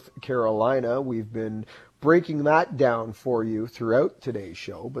North Carolina. We've been breaking that down for you throughout today's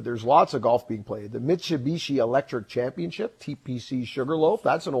show, but there's lots of golf being played. The Mitsubishi Electric Championship, TPC Sugarloaf,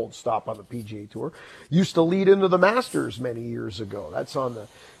 that's an old stop on the PGA Tour. Used to lead into the Masters many years ago. That's on the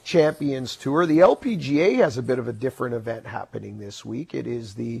Champions Tour. The LPGA has a bit of a different event happening this week. It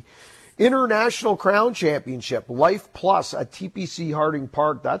is the International Crown Championship, Life Plus at TPC Harding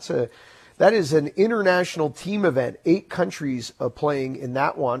Park. That is an international team event. 8 countries playing in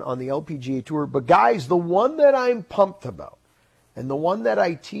that one on the LPGA Tour. But guys, the one that I'm pumped about, and the one that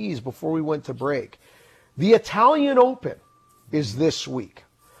I teased before we went to break, the Italian Open is this week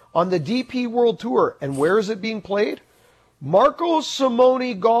on the DP World Tour. And where is it being played? Marco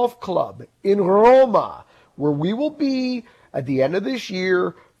Simoni Golf Club in Roma, where we will be at the end of this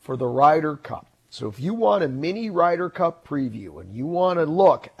year for the Ryder Cup. So if you want a mini Ryder Cup preview and you want to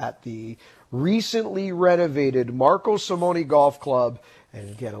look at the recently renovated Marco Simoni Golf Club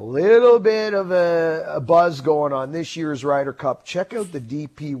and get a little bit of a buzz going on this year's Ryder Cup, check out the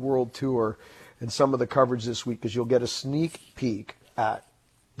DP World Tour and some of the coverage this week, because you'll get a sneak peek at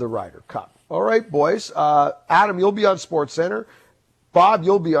the Ryder Cup. All right, boys. Adam, you'll be on SportsCenter. Bob,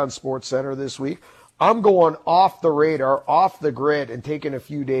 you'll be on SportsCenter this week. I'm going off the radar, off the grid, and taking a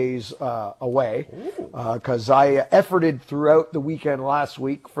few days away because I efforted throughout the weekend last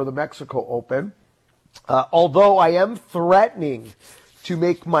week for the Mexico Open. Although I am threatening to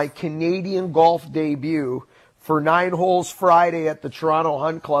make my Canadian golf debut for 9 holes Friday at the Toronto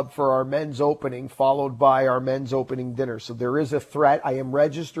Hunt Club for our men's opening, followed by our men's opening dinner. So there is a threat. I am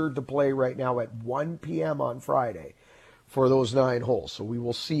registered to play right now at 1 p.m. on Friday for those 9 holes. So we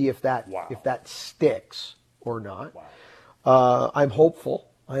will see if that sticks or not. I'm hopeful.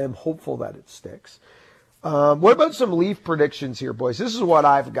 I am hopeful that it sticks. What about some Leaf predictions here, boys? This is what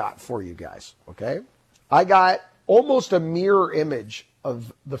I've got for you guys, okay? I got almost a mirror image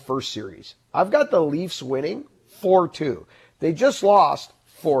of the first series. I've got the Leafs winning 4-2. They just lost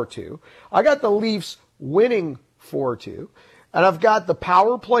 4-2. I got the Leafs winning 4-2. And I've got the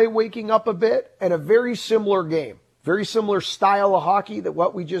power play waking up a bit and a very similar game. Very similar style of hockey that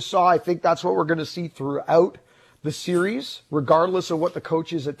what we just saw. I think that's what we're going to see throughout the series, regardless of what the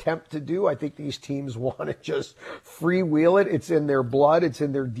coaches attempt to do. I think these teams want to just freewheel it. It's in their blood. It's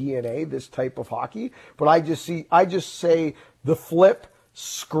in their DNA, this type of hockey. But I just say the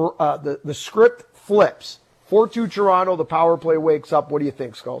script flips. 4-2 Toronto, the power play wakes up. What do you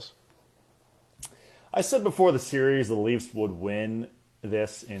think, Skulls? I said before the series the Leafs would win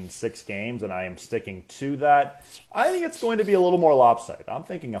this in 6 games, and I am sticking to that. I think it's going to be a little more lopsided. I'm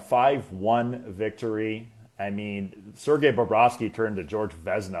thinking a 5-1 victory. I mean, Sergei Bobrovsky turned to George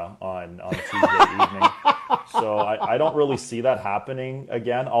Vezina on Tuesday evening. So I don't really see that happening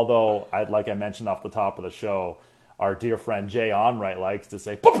again, although, like I mentioned off the top of the show, our dear friend Jay Onright likes to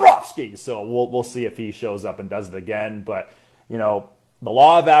say Bobrovsky. So we'll see if he shows up and does it again. But, you know, the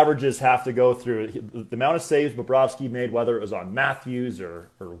law of averages have to go through the amount of saves Bobrovsky made, whether it was on Matthews or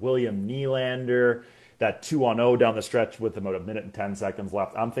William Nylander, that 2-on-0 down the stretch with about 1 minute and 10 seconds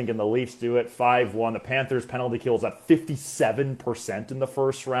left. I'm thinking the Leafs do it 5-1. The Panthers' penalty kills at 57% in the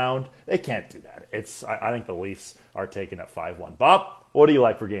first round. They can't do that. I think the Leafs are taking it 5-1. Bob, what do you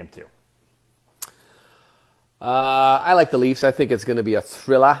like for Game 2? I like the Leafs. I think it's going to be a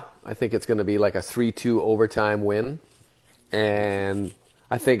thriller. I think it's going to be like a 3-2 overtime win. And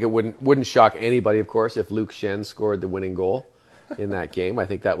I think it wouldn't shock anybody, of course, if Luke Schenn scored the winning goal in that game. I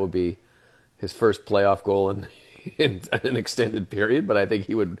think that would be his first playoff goal in an extended period. But I think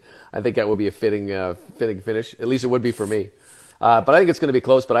that would be a fitting finish. At least it would be for me. But I think it's going to be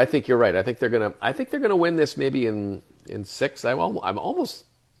close. But I think you're right. I think they're going to win this maybe in 6. I'm almost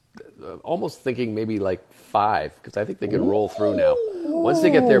thinking maybe like 5, because I think they could roll through now. Once they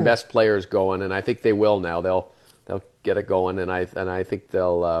get their best players going, and I think they will now, they'll get it going, and I think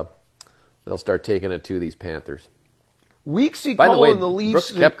they'll start taking it to these Panthers. Weeksy By the way, calling the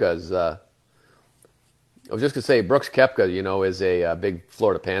Leafs. Brooks Koepka's. I was just gonna say Brooks Koepka, is a big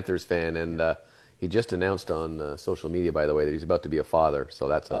Florida Panthers fan, and he just announced on social media, by the way, that he's about to be a father. So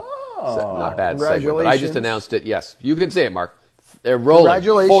that's not bad segment. But I just announced it. Yes, you can say it, Mark. They're rolling.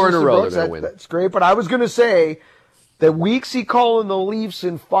 Congratulations, 4 in a row. Brooks. They're going to win. That's great. But I was going to say that Weeksy calling the Leafs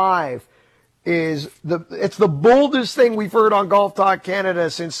in 5 it's the boldest thing we've heard on Golf Talk Canada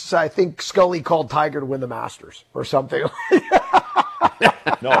since I think Scully called Tiger to win the Masters or something.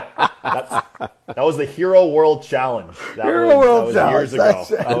 No, that was the Hero World Challenge. That was years ago.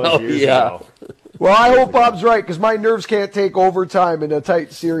 That was years ago. Well, I hope Bob's right, because my nerves can't take overtime in a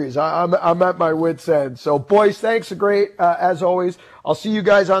tight series. I'm at my wit's end. So, boys, thanks as always. I'll see you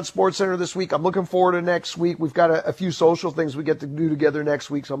guys on SportsCenter this week. I'm looking forward to next week. We've got a few social things we get to do together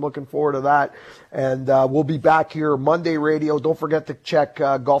next week, so I'm looking forward to that. And we'll be back here Monday radio. Don't forget to check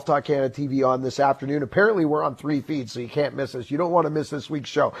Golf Talk Canada TV on this afternoon. Apparently, we're on 3 feeds, so you can't miss us. You don't want to miss this week's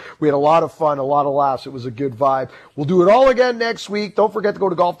show. We had a lot of fun, a lot of laughs. It was a good vibe. We'll do it all again next week. Don't forget to go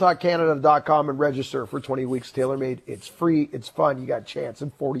to golftalkcanada.com and register for 20 weeks tailor-made. It's free. It's fun. You got a chance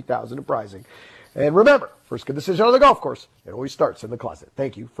and $40,000 in prizing. And remember, first good decision on the golf course, it always starts in the closet.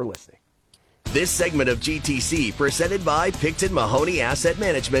 Thank you for listening. This segment of GTC, presented by Picton Mahoney Asset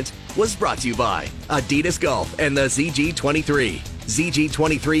Management, was brought to you by Adidas Golf and the ZG23.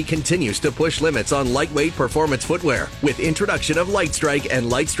 ZG23 continues to push limits on lightweight performance footwear with introduction of Light Strike and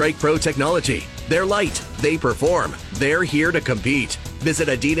Light Strike Pro technology. They're light, they perform, they're here to compete. Visit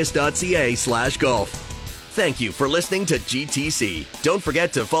adidas.ca/golf. Thank you for listening to GTC. Don't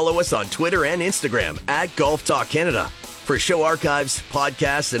forget to follow us on Twitter and Instagram at Golf Talk Canada. For show archives,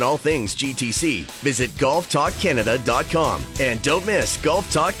 podcasts, and all things GTC, visit golftalkcanada.com. And don't miss Golf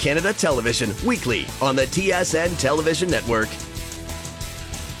Talk Canada Television weekly on the TSN Television Network.